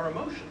 It's our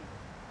emotion.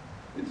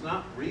 It's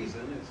not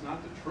reason, it's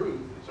not the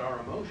truth, it's our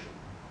emotion.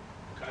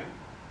 Okay?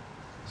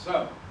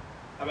 So,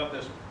 how about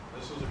this one?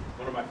 This is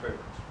one of my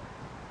favorites.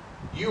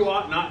 You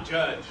ought not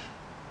judge.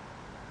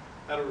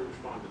 How do we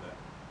respond to that?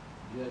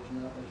 Judge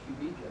not lest you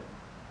be judged.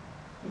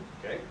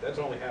 Okay, that's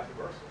only half the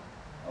verse.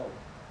 Oh.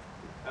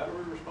 How do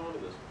we respond to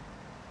this one?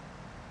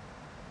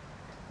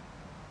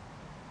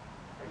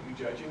 Are you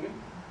judging me?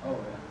 Oh,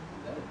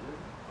 yeah. That is good.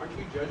 Aren't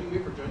you judging me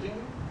for judging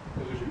me?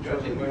 Because you're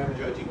judging me for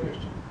judging me.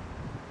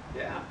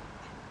 Yeah,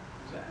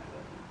 exactly.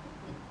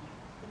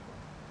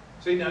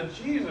 See, now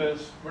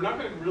Jesus, we're not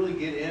going to really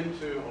get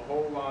into a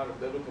whole lot of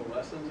biblical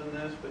lessons in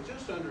this, but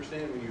just to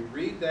understand, when you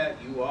read that,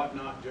 you ought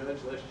not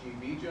judge lest ye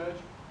be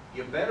judged,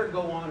 you better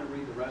go on and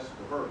read the rest of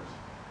the verse.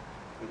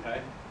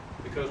 Okay?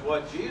 Because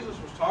what Jesus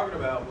was talking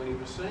about when he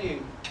was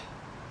saying,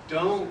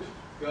 don't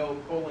go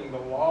pulling the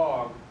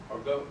log, or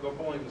go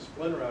pulling the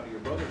splinter out of your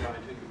brother's eye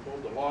until you pull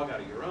the log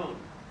out of your own.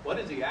 What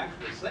is he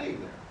actually saying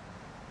there?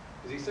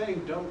 Is he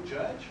saying don't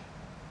judge?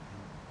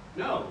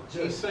 No.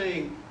 He's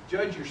saying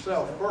judge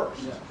yourself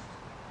first. Yeah.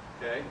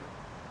 Okay?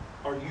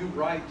 Are you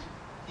right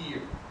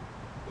here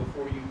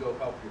before you go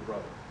help your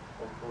brother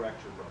or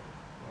correct your brother?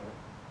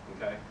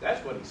 Okay?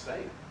 That's what he's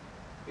saying.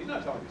 He's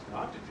not telling us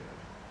not to judge.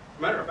 As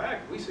a matter of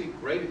fact, we see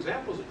great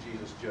examples of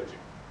Jesus judging.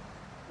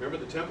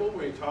 Remember the temple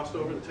where he tossed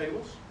over the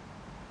tables?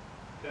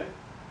 Okay?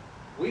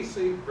 We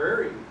see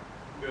very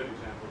good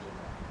examples of that.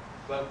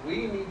 But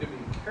we need to be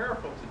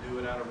careful to do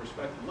it out of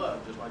respect and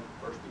love, just like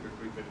 1 Peter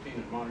 3:15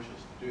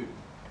 admonishes to do.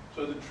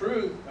 So the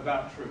truth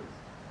about truth.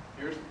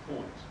 Here's the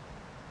point.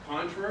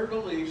 Contrary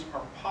beliefs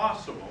are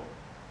possible,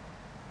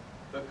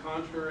 but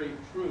contrary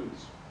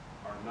truths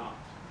are not.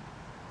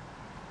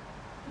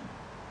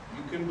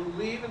 You can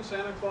believe in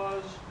Santa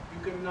Claus,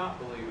 you cannot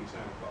believe in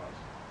Santa Claus.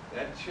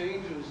 That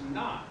changes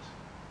not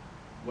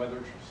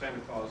whether Santa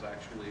Claus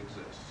actually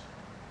exists.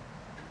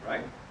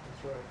 Right?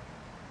 That's right.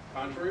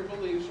 Contrary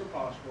beliefs are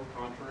possible,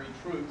 contrary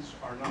truths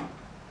are not.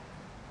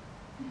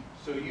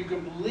 So you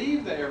can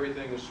believe that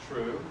everything is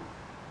true,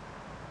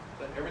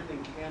 but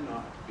everything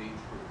cannot be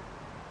true.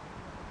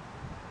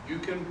 You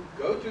can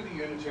go to the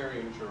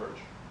Unitarian Church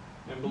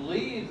and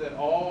believe that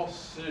all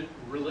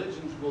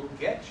religions will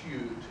get you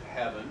to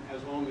heaven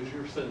as long as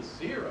you're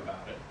sincere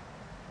about it,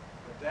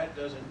 but that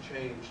doesn't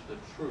change the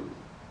truth,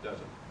 does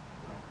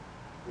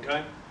it?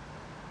 Okay?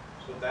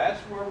 So that's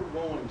where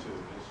we're going to,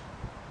 is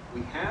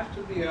we have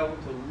to be able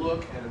to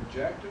look at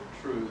objective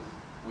truth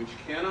which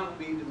cannot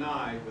be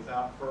denied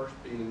without first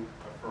being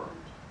affirmed.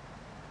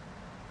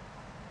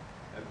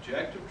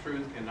 Objective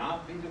truth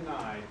cannot be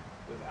denied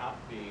without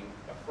being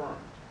affirmed.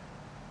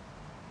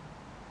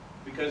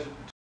 Because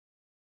what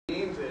it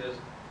means is,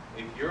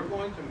 if you're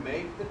going to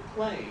make the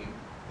claim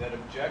that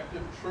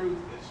objective truth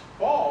is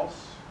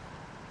false,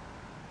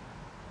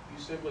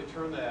 you simply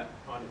turn that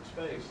on its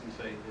face and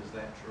say, is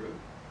that true?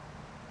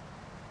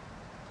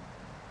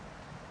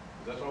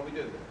 That's all we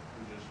did there.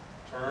 We just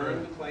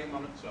turned the claim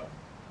on itself.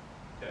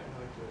 Okay?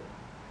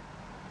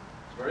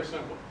 It's very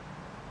simple.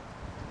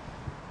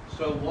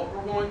 So what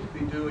we're going to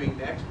be doing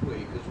next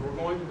week is we're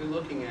going to be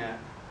looking at,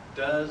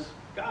 does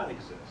God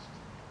exist?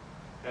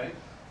 Okay?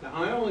 Now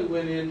I only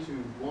went into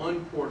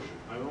one portion.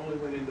 I only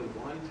went into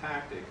one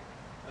tactic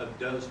of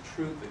does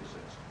truth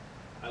exist.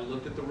 I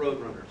looked at the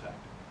Roadrunner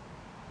tactic.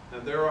 Now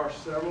there are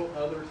several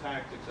other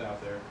tactics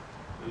out there.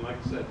 And like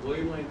I said,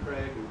 William Lane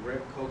Craig and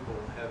Greg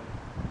Koppel have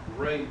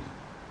great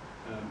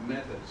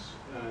methods.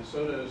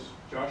 So does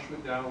Josh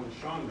McDowell and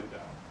Sean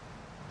McDowell.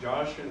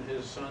 Josh and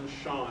his son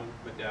Sean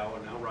McDowell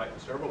are now writing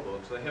several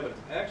books. They have an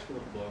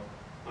excellent book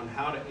on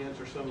how to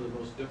answer some of the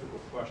most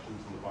difficult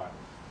questions in the Bible.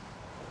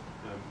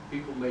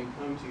 People may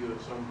come to you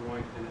at some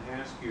point and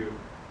ask you,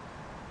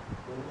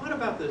 well, what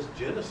about this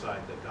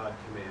genocide that God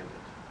commanded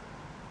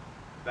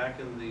back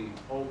in the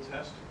Old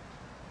Testament?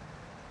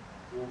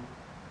 Well,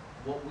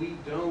 what we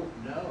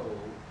don't know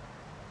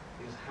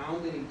is how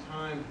many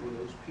times were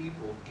those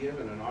people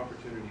given an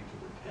opportunity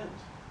to repent.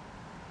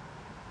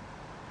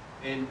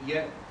 And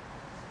yet,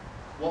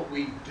 what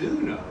we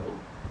do know,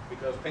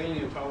 because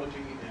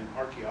paleontology and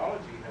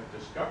archaeology have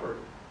discovered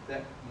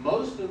that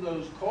most of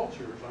those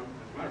cultures,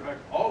 as a matter of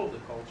fact, all of the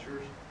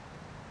cultures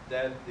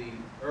that the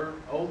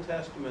Old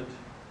Testament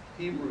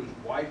Hebrews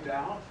wiped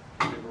out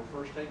when they were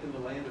first taken the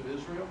land of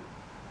Israel,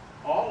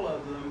 all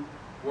of them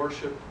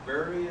worshiped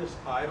various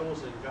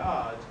idols and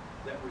gods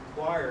that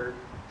required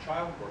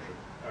child worship,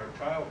 or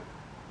child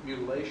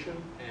mutilation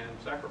and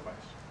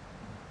sacrifice.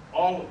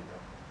 All of them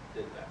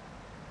did that.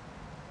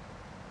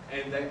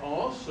 And they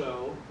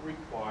also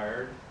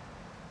required,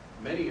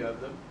 many of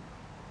them,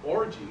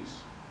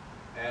 orgies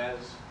as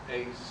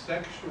a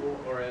sexual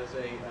or as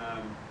a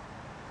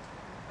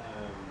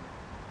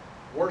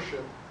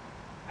worship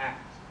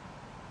act.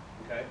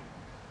 Okay?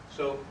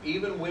 So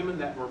even women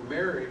that were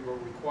married were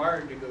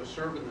required to go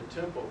serve in the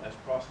temple as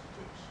prostitutes.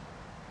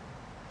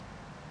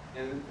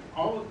 And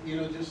all of,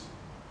 just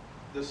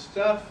the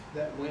stuff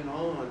that went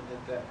on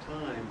at that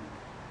time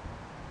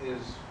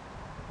is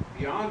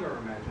beyond our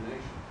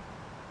imagination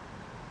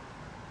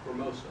for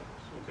most of us.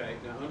 Okay?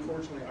 Now,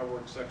 unfortunately, I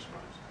work sex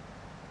crimes.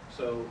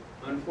 So,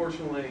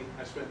 unfortunately,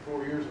 I spent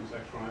 4 years in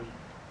sex crimes,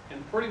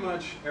 and pretty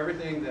much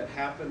everything that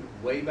happened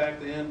way back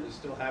then is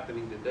still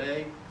happening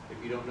today.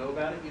 If you don't know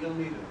about it, you don't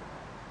need to know.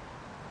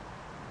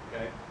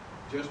 Okay?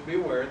 Just be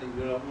aware that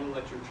you don't want to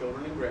let your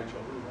children and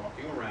grandchildren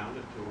walking around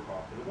at 2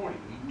 o'clock in the morning.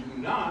 You do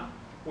not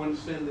want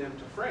to send them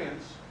to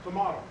France to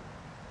model.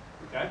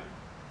 Okay?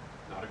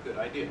 Not a good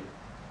idea.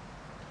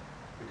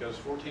 Because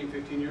 14,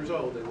 15 years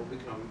old, they will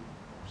become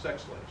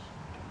sex slaves.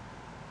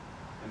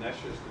 And that's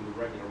just in the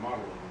regular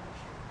modeling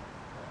industry.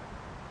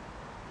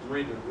 I'm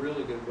reading a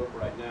really good book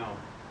right now.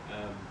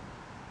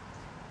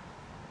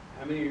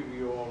 How many of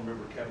you all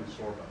remember Kevin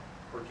Sorbo?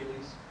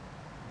 Hercules?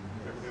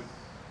 Remember him?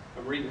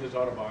 I'm reading his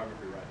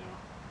autobiography right now.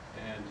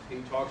 And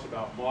he talks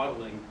about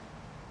modeling.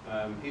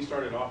 He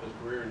started off his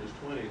career in his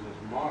 20s as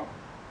a model.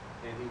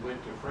 And he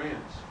went to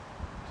France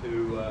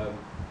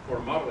for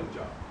a modeling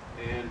job.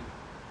 And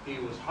he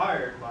was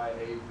hired by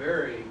a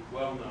very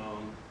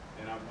well-known,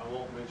 and I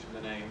won't mention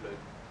the name, but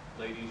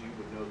ladies, you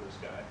would know this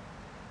guy.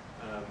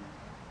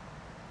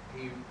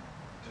 He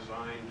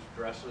designed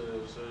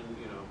dresses and,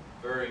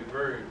 very,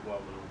 very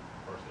well-known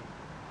person.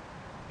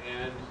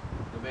 And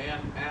the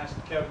man asked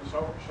Kevin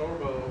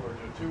Sorbo over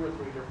to 2 or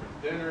 3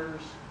 different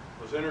dinners,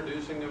 was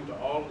introducing them to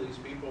all of these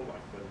people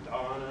like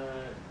Madonna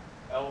and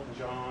Elton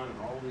John and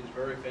all of these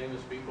very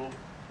famous people.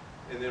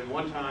 And then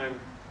one time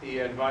he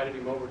invited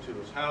him over to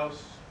his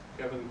house.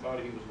 Kevin thought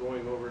he was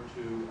going over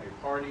to a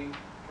party.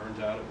 Turns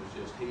out it was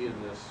just he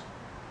and this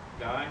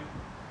guy.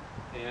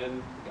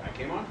 And the guy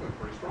came onto him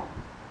pretty strong.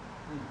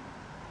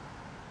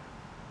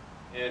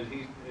 And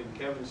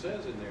Kevin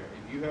says in there,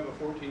 if you have a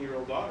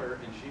 14-year-old daughter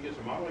and she gets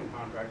a modeling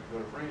contract to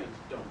go to France,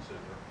 don't send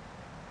her.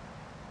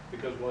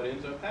 Because what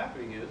ends up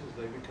happening is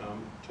they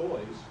become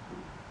toys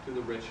to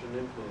the rich and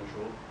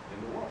influential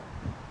in the world.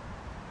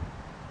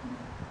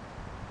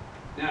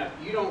 Now,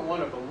 you don't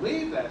want to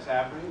believe that's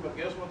happening, but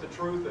guess what the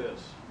truth is?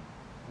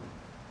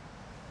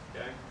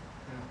 Okay?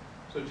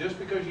 So just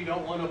because you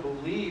don't want to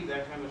believe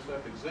that kind of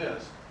stuff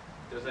exists,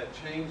 does that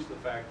change the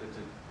fact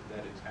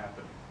that it's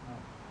happening?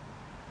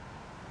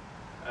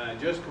 I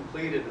just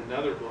completed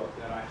another book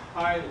that I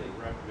highly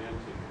recommend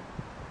to you,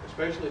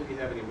 especially if you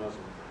have any Muslim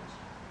friends.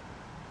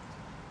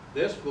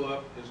 This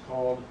book is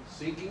called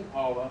Seeking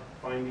Allah,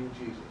 Finding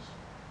Jesus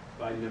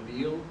by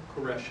Nabil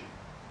Qureshi.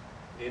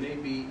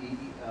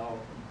 N-A-B-E-E-L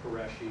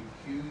Qureshi,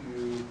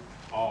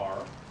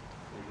 Q-U-R,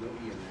 there's no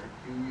E in there,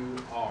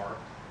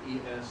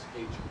 Q-U-R-E-S-H-I,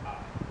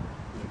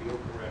 Nabil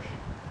Qureshi.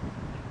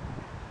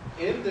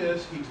 In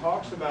this, he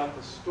talks about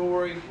the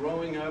story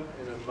growing up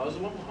in a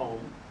Muslim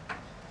home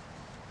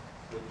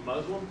with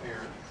Muslim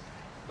parents,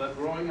 but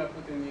growing up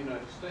within the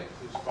United States.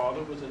 His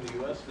father was in the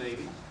U.S.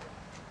 Navy,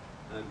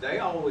 and they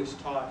always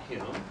taught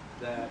him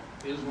that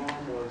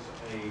Islam was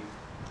a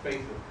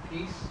faith of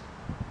peace,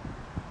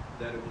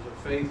 that it was a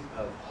faith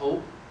of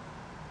hope,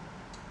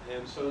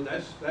 and so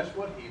that's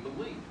what he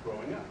believed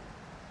growing up.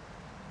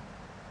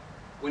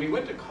 When he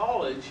went to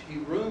college, he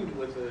roomed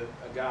with a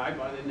guy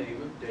by the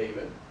name of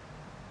David,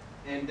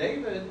 and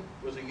David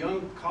was a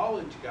young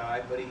college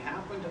guy, but he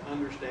happened to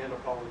understand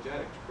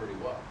apologetics pretty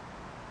well.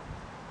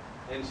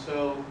 And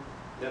so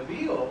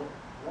Nabil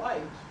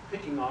liked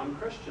picking on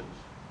Christians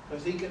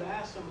because he could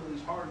ask some of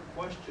these hard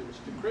questions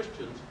to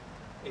Christians,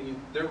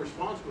 and their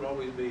response would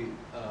always be,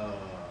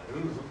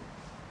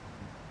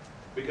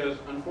 because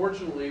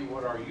unfortunately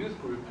what our youth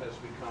group has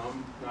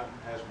become, not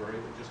Asbury,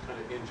 but just kind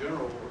of in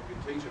general, what we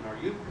teach in our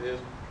youth is,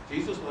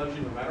 Jesus loves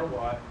you no matter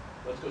what,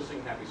 let's go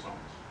sing happy songs.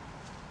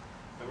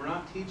 And we're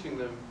not teaching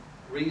them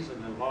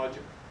reason and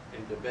logic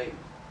and debate.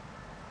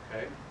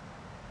 okay?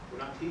 We're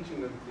not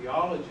teaching them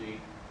theology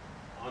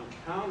on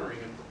countering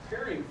and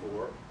preparing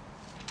for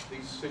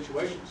these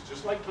situations,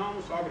 just like Tom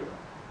was talking about.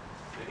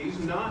 And he's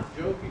not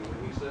joking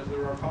when he says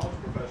there are college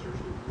professors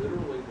who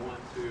literally want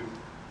to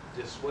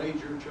dissuade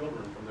your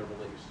children from their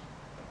beliefs.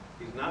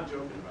 He's not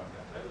joking about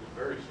that. That is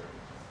very serious.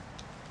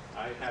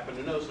 I happen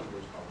to know some of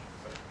those college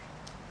professors.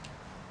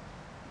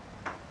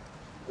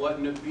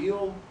 What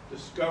Nabil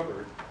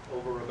discovered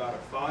over about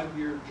a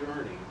 5-year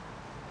journey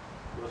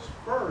was,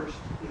 first,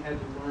 he had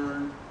to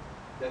learn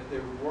that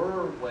there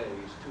were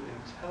ways to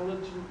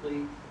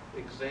intelligently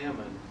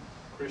examine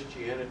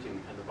Christianity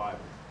and the Bible.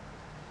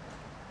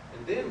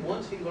 And then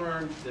once he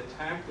learned the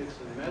tactics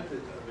and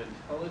methods of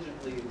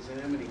intelligently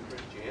examining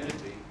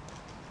Christianity,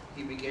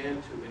 he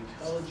began to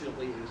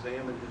intelligently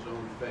examine his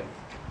own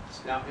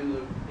faith. Now, in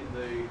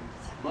the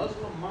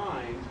Muslim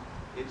mind,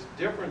 it's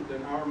different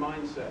than our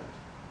mindset.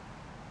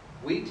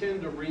 We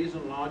tend to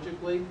reason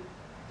logically.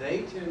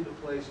 They tend to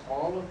place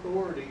all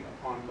authority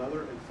upon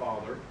mother and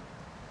father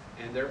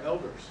and their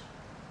elders.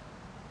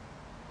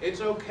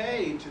 It's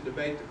okay to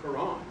debate the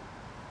Quran.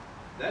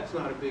 That's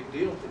not a big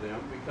deal to them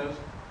because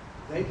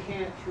they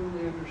can't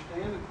truly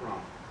understand the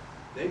Quran.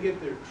 They get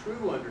their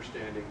true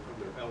understanding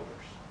from their elders.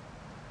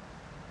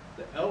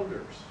 The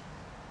elders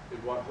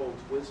is what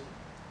holds wisdom.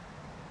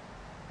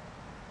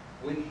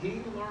 When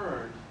he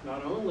learned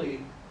not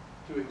only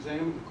to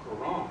examine the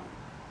Quran,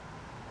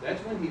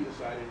 that's when he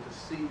decided to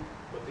seek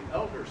what the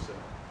elders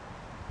said.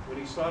 When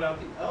he sought out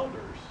the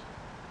elders,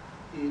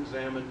 he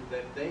examined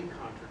that they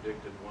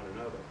contradicted one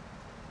another,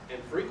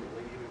 and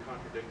frequently even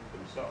contradicted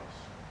themselves.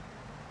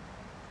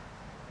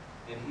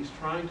 And he's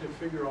trying to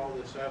figure all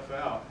this stuff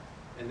out,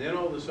 and then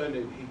all of a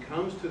sudden he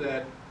comes to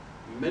that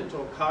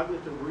mental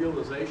cognitive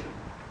realization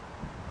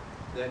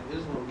that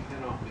Islam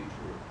cannot be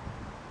true,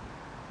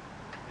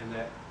 and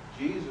that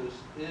Jesus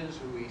is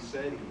who he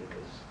said he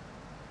is.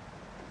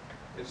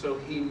 And so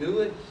he knew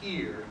it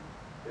here,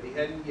 but he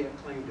hadn't yet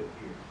claimed it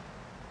here.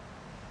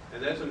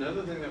 And that's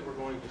another thing that we're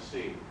going to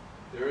see.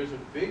 There is a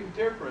big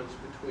difference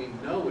between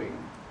knowing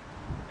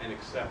and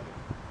accepting.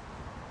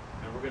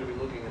 And we're going to be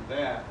looking at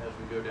that as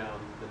we go down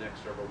the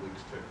next several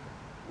weeks too.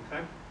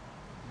 Okay?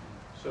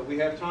 So we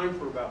have time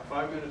for about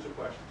 5 minutes of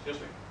questions. Yes,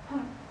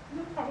 ma'am?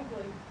 You'll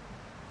probably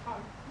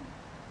talk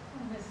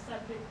on this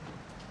subject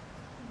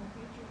in the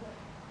future, but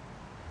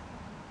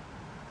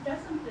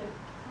doesn't the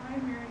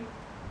primary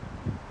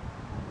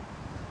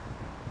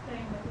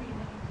thing that we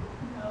need to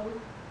know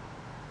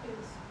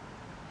is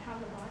how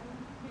the Bible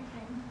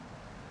became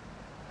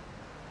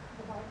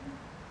the Bible?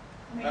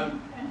 I mean,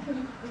 and who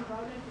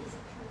wrote it? Is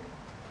it true?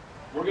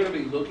 We're going to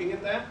be looking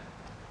at that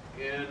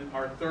in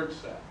our third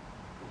set.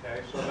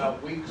 Okay, so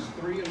about weeks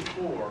 3 and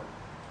 4,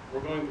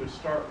 we're going to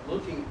start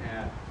looking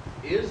at,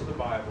 is the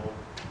Bible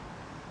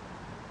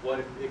what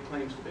it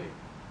claims to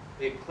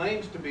be? It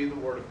claims to be the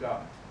Word of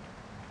God.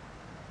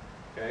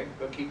 Okay,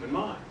 but keep in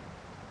mind,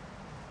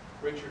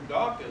 Richard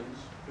Dawkins,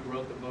 who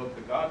wrote the book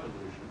The God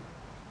Delusion,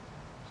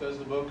 says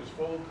the book is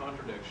full of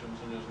contradictions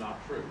and is not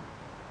true.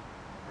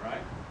 All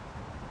right?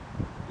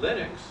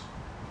 Lennox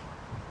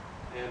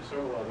and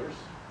several others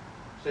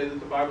say that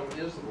the Bible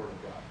is the Word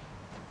of God.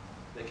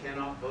 They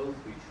cannot both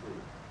be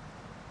true.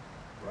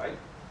 Right?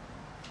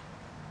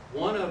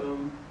 One of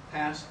them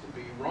has to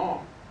be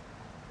wrong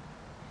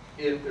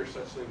if there's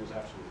such thing as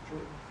absolute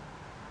truth.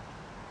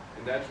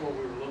 And that's what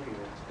we were looking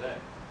at today.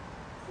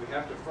 We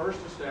have to first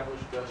establish,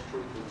 does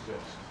truth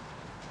exist?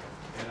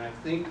 And I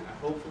think,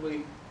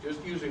 hopefully,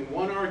 just using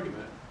one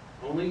argument,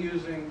 only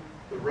using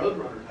the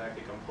roadrunner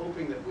tactic, I'm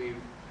hoping that we've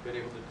been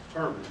able to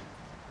determine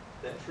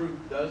that truth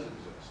does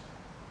exist.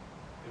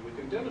 And we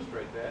can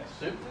demonstrate that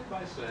simply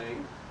by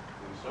saying,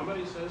 when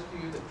somebody says to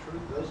you that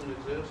truth doesn't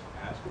exist,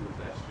 ask them if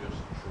that's just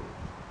truth.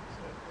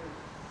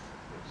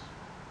 Yes.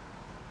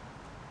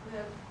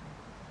 Well,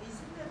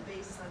 isn't that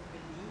based on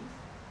belief?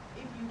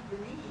 If you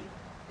believe,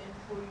 then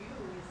for you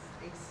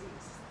it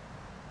exists.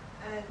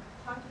 And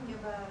talking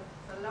about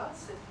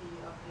philosophy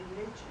of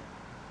religion,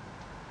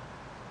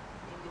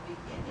 in the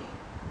beginning,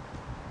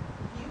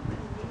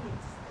 human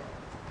needs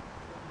them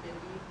to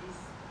believe this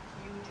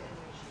huge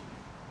energy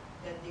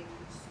that they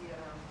could see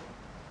around them.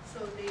 So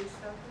they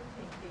started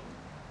thinking,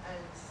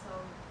 and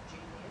some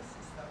genius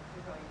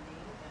started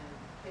writing and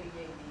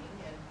creating,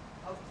 and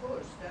of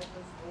course that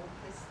was Old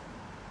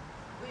Testament,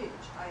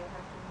 which I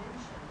have to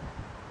mention that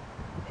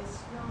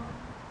Islam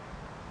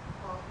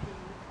copy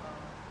of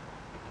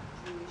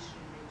Jewish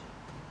religion.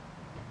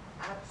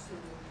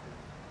 Absolutely.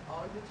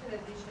 All the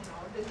tradition,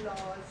 all the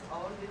laws,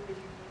 all the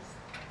beliefs.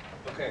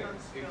 Okay,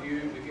 if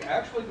you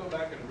actually go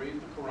back and read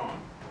the Quran,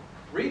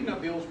 read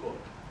Nabil's book.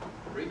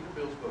 Read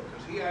Nabil's book,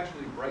 because he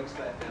actually breaks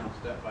that down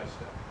step by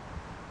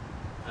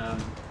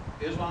step.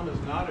 Islam is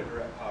not a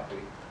direct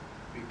copy,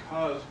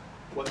 because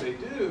what they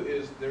do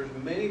is there's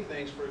many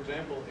things. For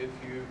example, if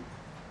you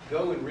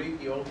go and read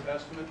the Old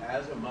Testament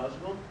as a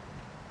Muslim,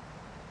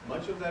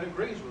 much of that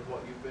agrees with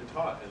what you've been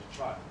taught as a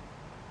child.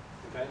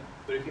 Okay?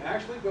 But if you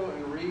actually go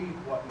and read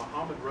what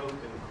Muhammad wrote in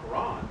the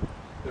Quran,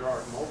 there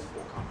are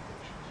multiple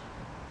contradictions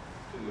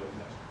to the Old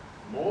Testament.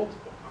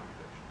 Multiple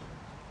contradictions.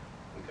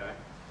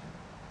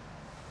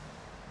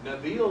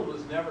 Nabil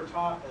was never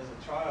taught as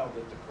a child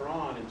that the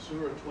Quran in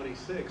Surah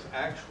 26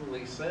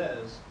 actually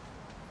says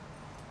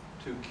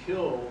to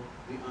kill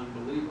the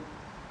unbeliever.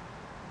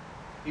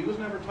 He was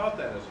never taught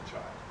that as a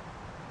child.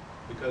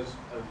 Because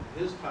of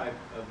his type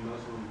of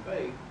Muslim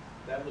faith,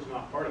 that was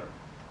not part of it.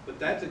 But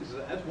that's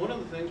one of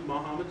the things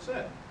Muhammad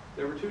said.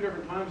 There were two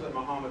different times that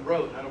Muhammad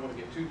wrote, and I don't want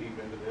to get too deep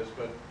into this,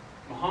 but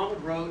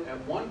Muhammad wrote at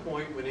one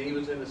point when he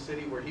was in a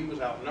city where he was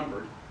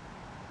outnumbered,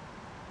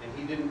 and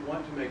he didn't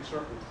want to make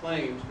certain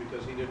claims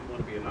because he didn't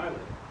want to be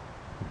annihilated.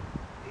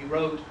 He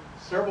wrote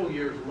several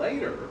years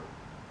later,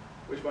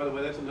 which, by the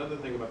way, that's another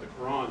thing about the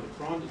Quran.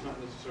 The Quran does not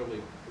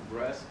necessarily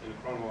progress in a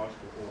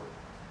chronological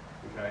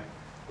order, okay?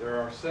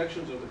 There are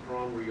sections of the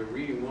Quran where you're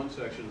reading one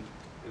section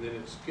and then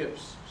it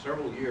skips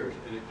several years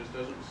and it just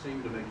doesn't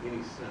seem to make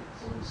any sense.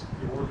 Well, it's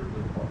the order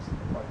that was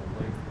like a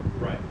late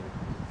Right.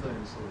 thing,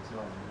 so it's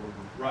not in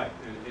order. Right,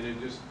 and it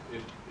just,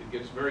 it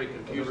gets very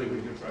confusing.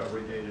 Everything gets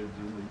segregated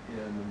in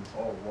the end and it's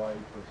all white,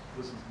 but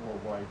this is more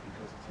white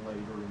because it's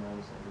later and all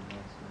this other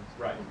nonsense.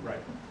 Right,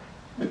 right.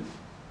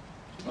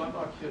 I'm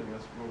not kidding,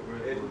 that's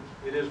what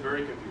It is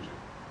very confusing.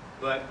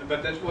 But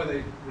that's why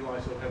they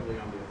rely so heavily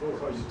on the so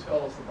authorities. you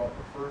tell us about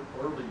the first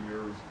early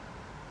years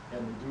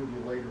and the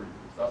duty later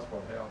years, that's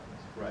what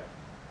happens. Right.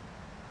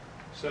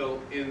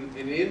 So in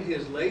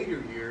his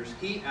later years,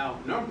 he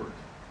outnumbered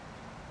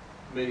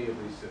many of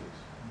these cities.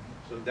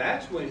 So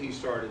that's when he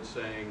started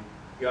saying,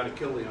 you ought to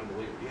kill the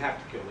unbeliever. You have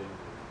to kill the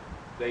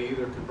unbeliever. They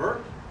either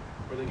convert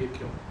or they get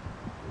killed.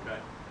 Okay?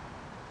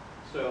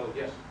 So,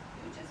 yes?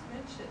 You just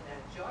mentioned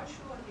that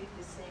Joshua did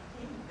the same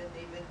thing when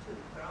they went to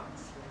the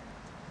promised land.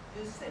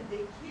 You said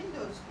they killed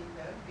those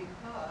people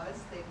because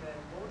they were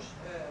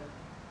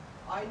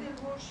idol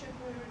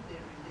worshippers,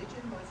 their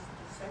religion was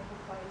to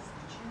sacrifice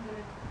the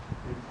children.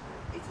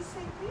 It's the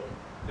same thing.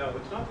 No,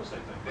 it's not the same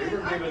thing. They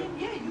Well, were I given. mean,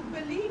 yeah, you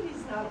believe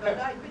it's not, but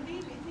I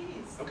believe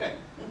it is. Okay.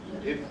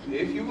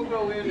 If you will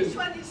go in. This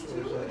one is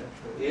true.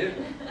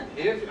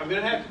 If I'm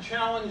going to have to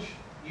challenge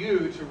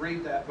you to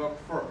read that book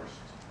first.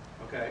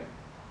 Okay?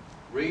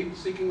 Read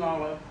Seeking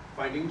Allah,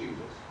 Finding Jesus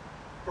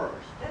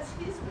first. That's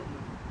his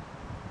belief.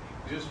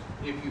 Just,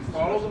 if you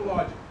follow the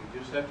logic, you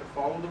just have to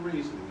follow the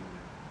reasoning.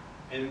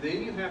 And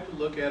then you have to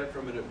look at it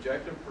from an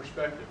objective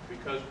perspective.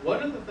 Because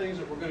one of the things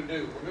that we're going to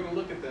do, we're going to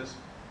look at this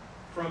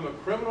from a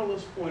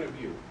criminalist point of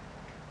view.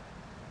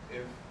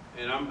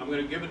 And I'm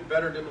going to give a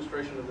better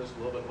demonstration of this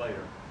a little bit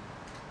later.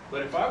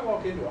 But if I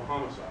walk into a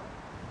homicide,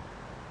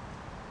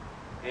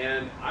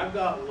 and I've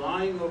got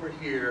lying over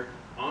here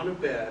on a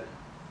bed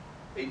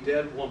a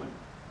dead woman,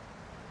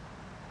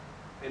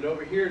 and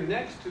over here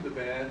next to the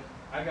bed,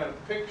 I got a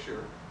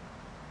picture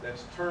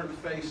that's turned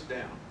face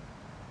down.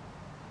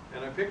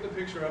 And I pick the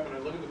picture up and I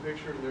look at the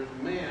picture and there's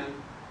a man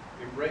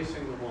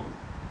embracing the woman.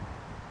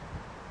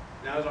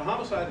 Now as a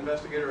homicide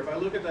investigator, if I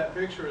look at that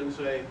picture and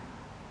say,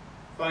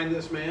 find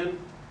this man,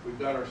 we've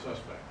got our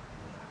suspect.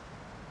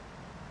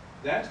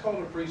 That's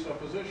called a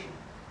presupposition.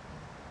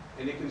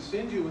 And it can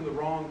send you in the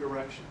wrong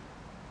direction.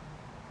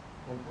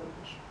 On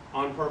purpose.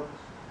 On purpose.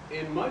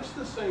 In much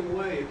the same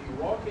way, if you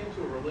walk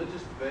into a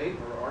religious debate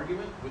or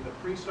argument with a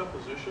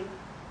presupposition,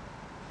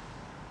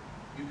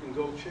 you can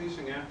go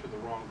chasing after the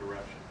wrong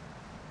direction.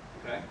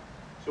 Okay?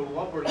 So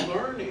what we're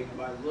learning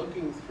by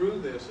looking through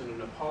this in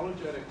an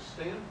apologetic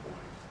standpoint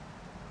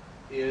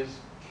is,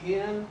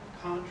 can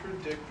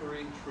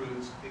contradictory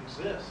truths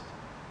exist?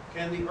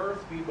 Can the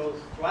earth be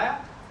both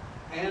flat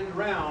and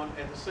round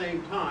at the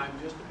same time,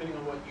 just depending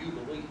on what you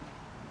believe?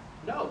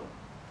 No.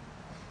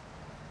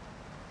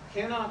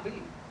 Cannot be.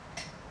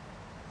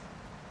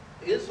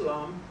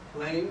 Islam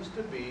claims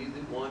to be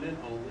the one and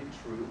only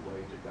true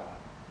way to God.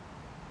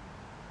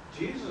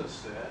 Jesus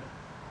said,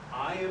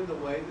 I am the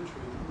way, the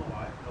truth, and the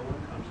life. No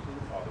one comes to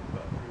the Father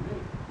but through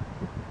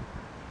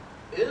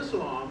me.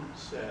 Islam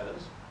says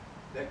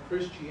that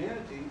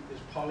Christianity is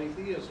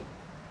polytheism.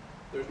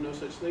 There's no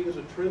such thing as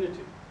a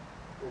trinity.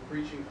 We're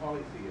preaching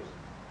polytheism.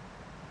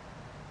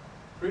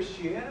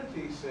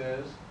 Christianity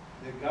says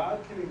that God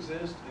can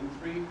exist in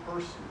three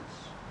persons.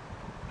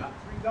 Not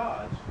three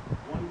gods,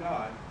 one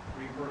God,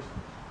 three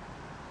persons.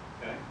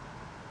 Okay?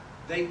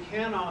 They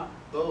cannot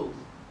both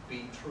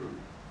be true.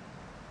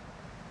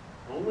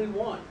 Only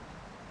one.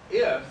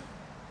 If,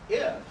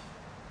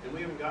 and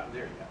we haven't gotten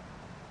there yet,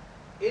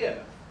 if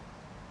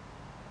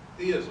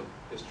theism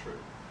is true.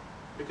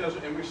 Because,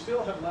 and we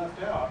still have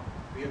left out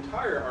the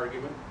entire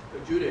argument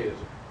of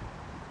Judaism.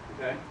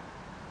 Okay?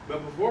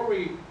 But before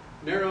we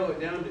narrow it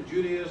down to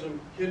Judaism,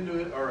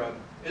 Hindu, or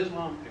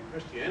Islam and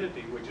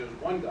Christianity, which is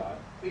one God,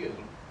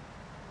 theism,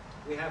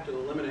 we have to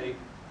eliminate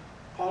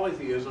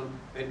polytheism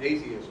and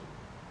atheism.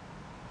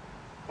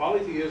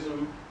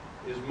 Polytheism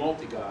is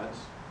multi-gods.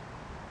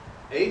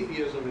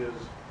 Atheism is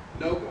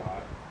no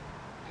God.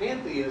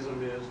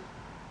 Pantheism is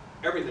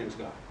everything's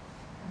God.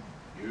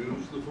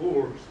 Use the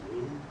force,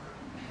 Luke.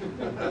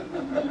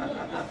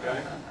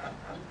 Okay?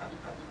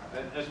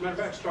 As a matter of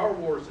fact, Star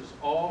Wars is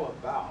all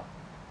about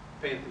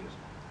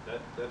pantheism.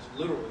 That's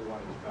literally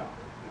what it's about.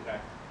 Okay?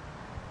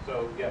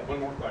 So, yeah, one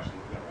more question.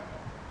 We got to wrap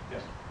up.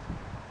 Yes?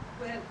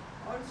 Well,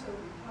 also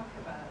we talk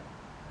about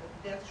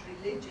that's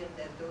religion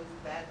that those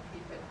bad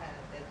people had,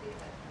 that they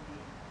had to be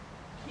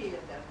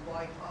killed and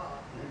wiped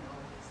off and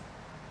all this.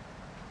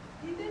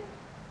 Didn't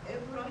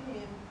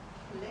Abraham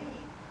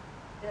claim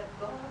that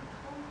God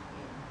told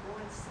him, go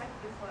and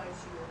sacrifice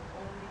your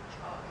only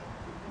child?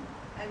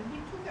 And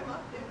he took him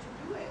up there to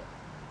do it.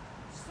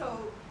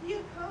 So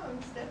here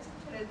comes, that's a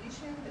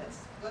tradition, that's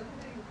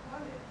whatever you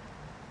call it.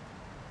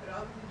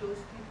 Probably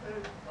those people,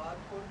 God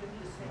told them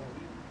the same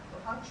thing. So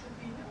how should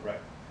we know?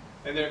 Right.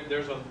 And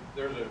there's a,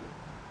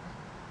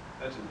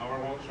 that's an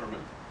hour-long sermon,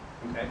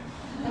 okay?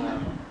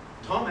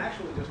 Tom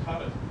actually just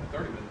taught a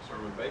 30-minute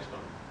sermon based on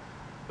it.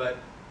 But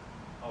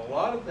a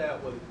lot of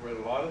that, where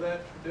a lot of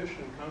that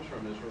tradition comes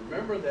from is,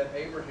 remember that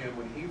Abraham,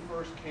 when he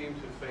first came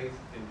to faith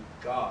in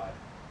God,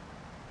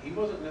 he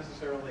wasn't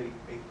necessarily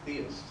a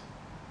theist.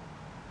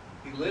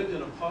 He lived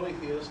in a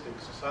polytheistic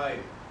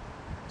society.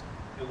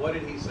 And what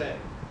did he say?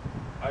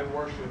 I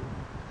worship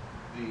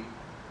the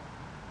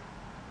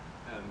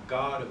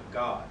God of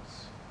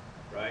gods,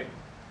 right?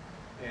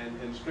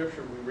 And in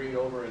Scripture we read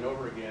over and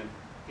over again,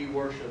 he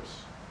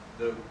worships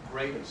the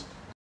greatest.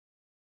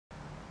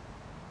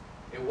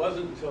 It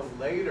wasn't until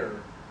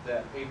later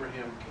that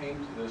Abraham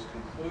came to this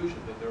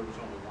conclusion that there was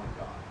only one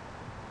God.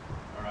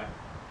 All right?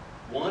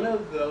 One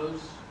of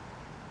those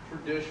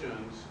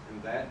traditions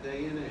in that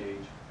day and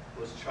age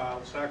was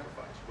child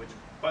sacrifice, which,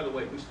 by the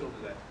way, we still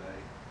do that today.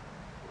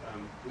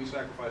 We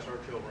sacrifice our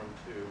children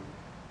to,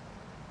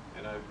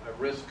 and I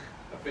risk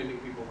offending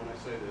people when I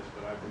say this,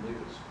 but I believe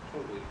it's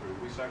totally true.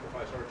 We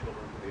sacrifice our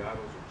children to the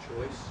idols of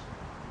choice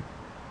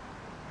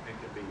and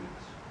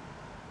convenience.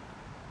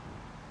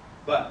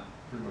 But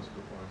Pretty much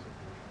defines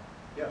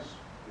it. yes,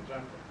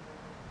 exactly.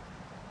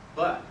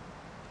 But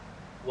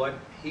what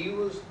he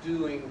was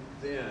doing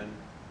then,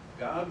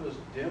 God was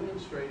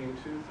demonstrating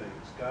two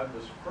things. God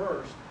was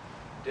first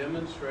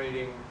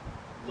demonstrating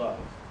love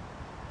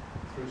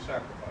through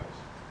sacrifice.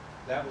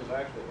 That was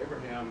actually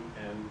Abraham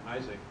and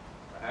Isaac,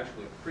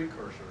 actually a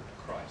precursor to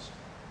Christ,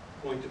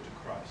 pointed to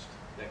Christ,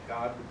 that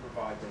God would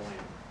provide the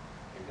land.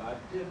 And God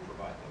did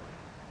provide the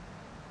land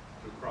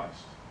through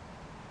Christ.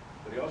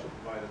 But he also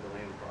provided the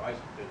land for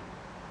Isaac, didn't he?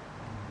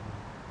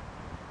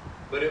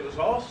 But it was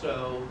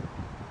also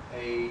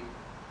a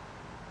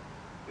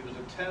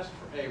test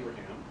for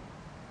Abraham,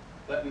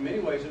 but in many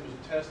ways it was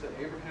a test that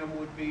Abraham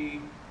would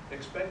be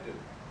expected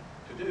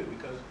to do,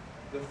 because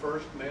the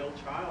first male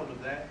child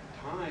of that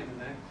time in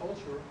that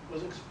culture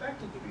was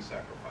expected to be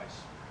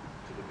sacrificed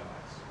to the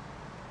gods.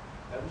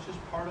 That was just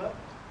part of it.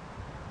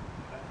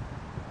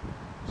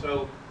 Okay?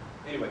 So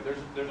anyway,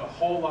 there's a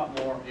whole lot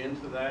more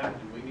into that,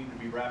 and we need to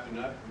be wrapping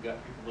up. We've got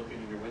people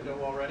looking in your window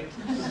already.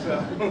 So,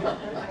 I got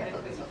a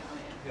quick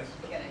comment. yes.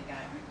 We got a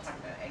guy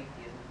talking about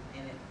atheism,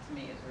 and it, to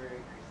me, it's very,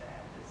 very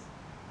sad. This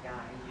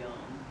guy,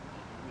 young,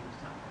 he was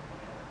talking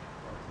about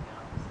the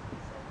opposite. He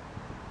said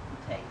he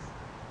takes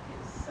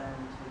his son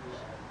to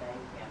a day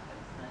camp,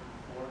 and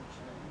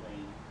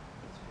unfortunately,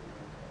 it's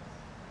religious.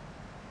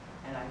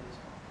 And I just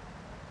went,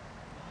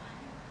 what?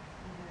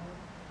 You know?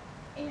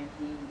 And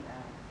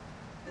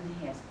then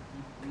he has to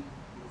debrief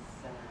his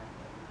son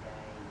every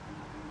day.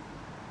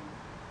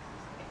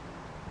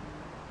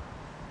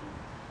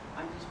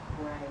 I'm just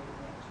pray that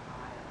that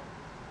child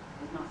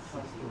is not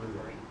totally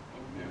free,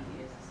 and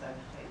he is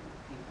associated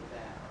with people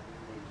that are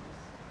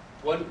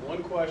religious.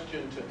 One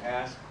question to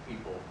ask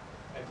people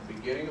at the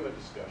beginning of a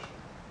discussion,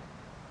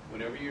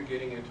 whenever you're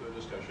getting into a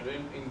discussion,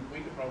 and we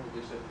could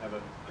probably sit and have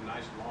a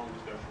nice long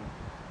discussion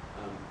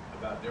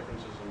about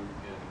differences in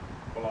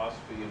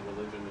philosophy and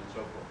religion and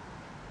so forth.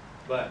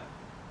 But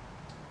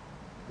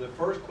the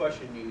first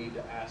question you need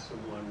to ask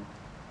someone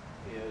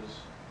is,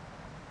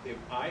 if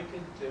I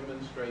could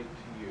demonstrate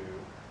to you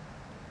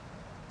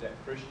that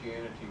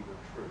Christianity were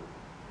true.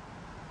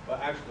 Well,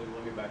 actually,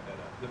 let me back that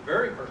up. The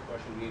very first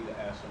question you need to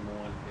ask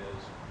someone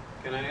is,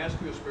 can I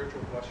ask you a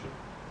spiritual question?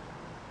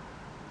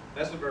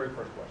 That's the very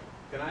first question.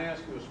 Can I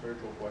ask you a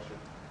spiritual question?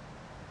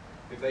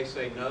 If they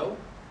say no,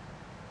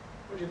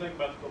 what do you think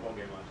about the football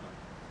game last night?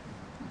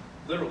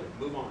 Literally,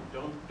 move on.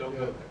 Don't go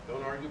there.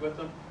 Don't argue with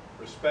them.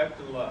 Respect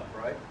and love,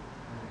 right?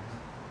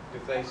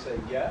 If they say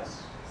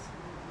yes,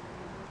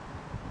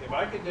 if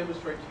I could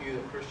demonstrate to you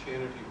that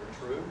Christianity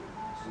were true,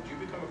 would you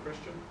become a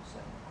Christian?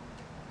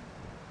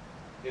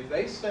 If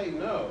they say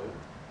no,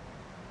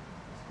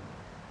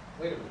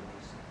 wait a minute.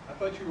 I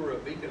thought you were a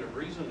beacon of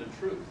reason and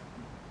truth.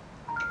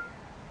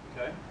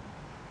 Okay?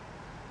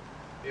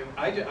 If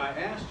I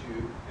asked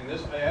you, and I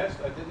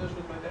did this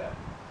with my dad.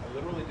 I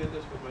literally did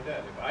this with my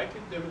dad. If I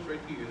could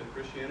demonstrate to you that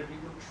Christianity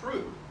were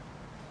true,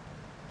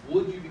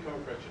 would you become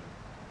a Christian?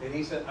 And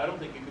he said, I don't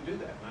think you could do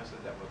that. And I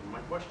said, that wasn't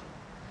my question.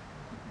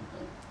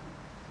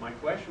 My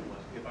question was,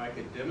 if I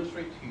could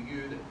demonstrate to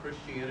you that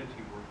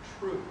Christianity were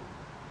true,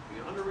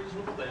 beyond a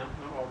reasonable doubt,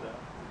 not all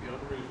doubt,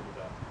 beyond a reasonable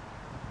doubt,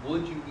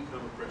 would you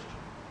become a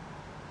Christian?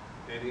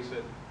 And he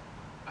said,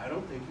 I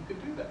don't think you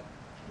could do that.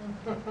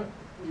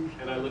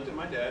 And I looked at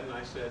my dad and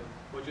I said,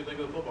 what did you think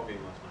of the football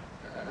game last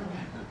night?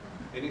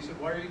 And he said,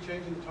 why are you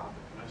changing the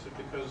topic? And I said,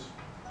 because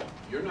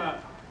you're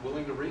not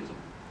willing to reason.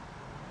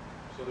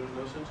 So there's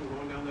no sense in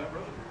going down that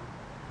road.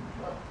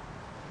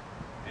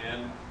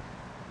 And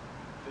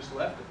just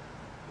left it,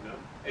 you know?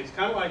 It's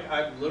kind of like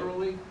I've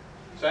literally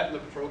sat in the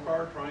patrol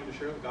car trying to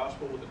share the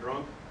gospel with a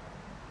drunk.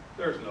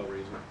 There's no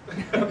reason.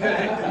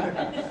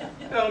 Okay?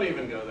 Don't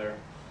even go there.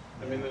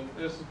 I mean,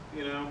 this,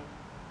 you know,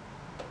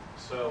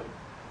 so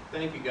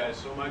thank you guys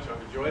so much.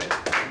 I've enjoyed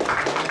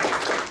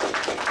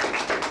it.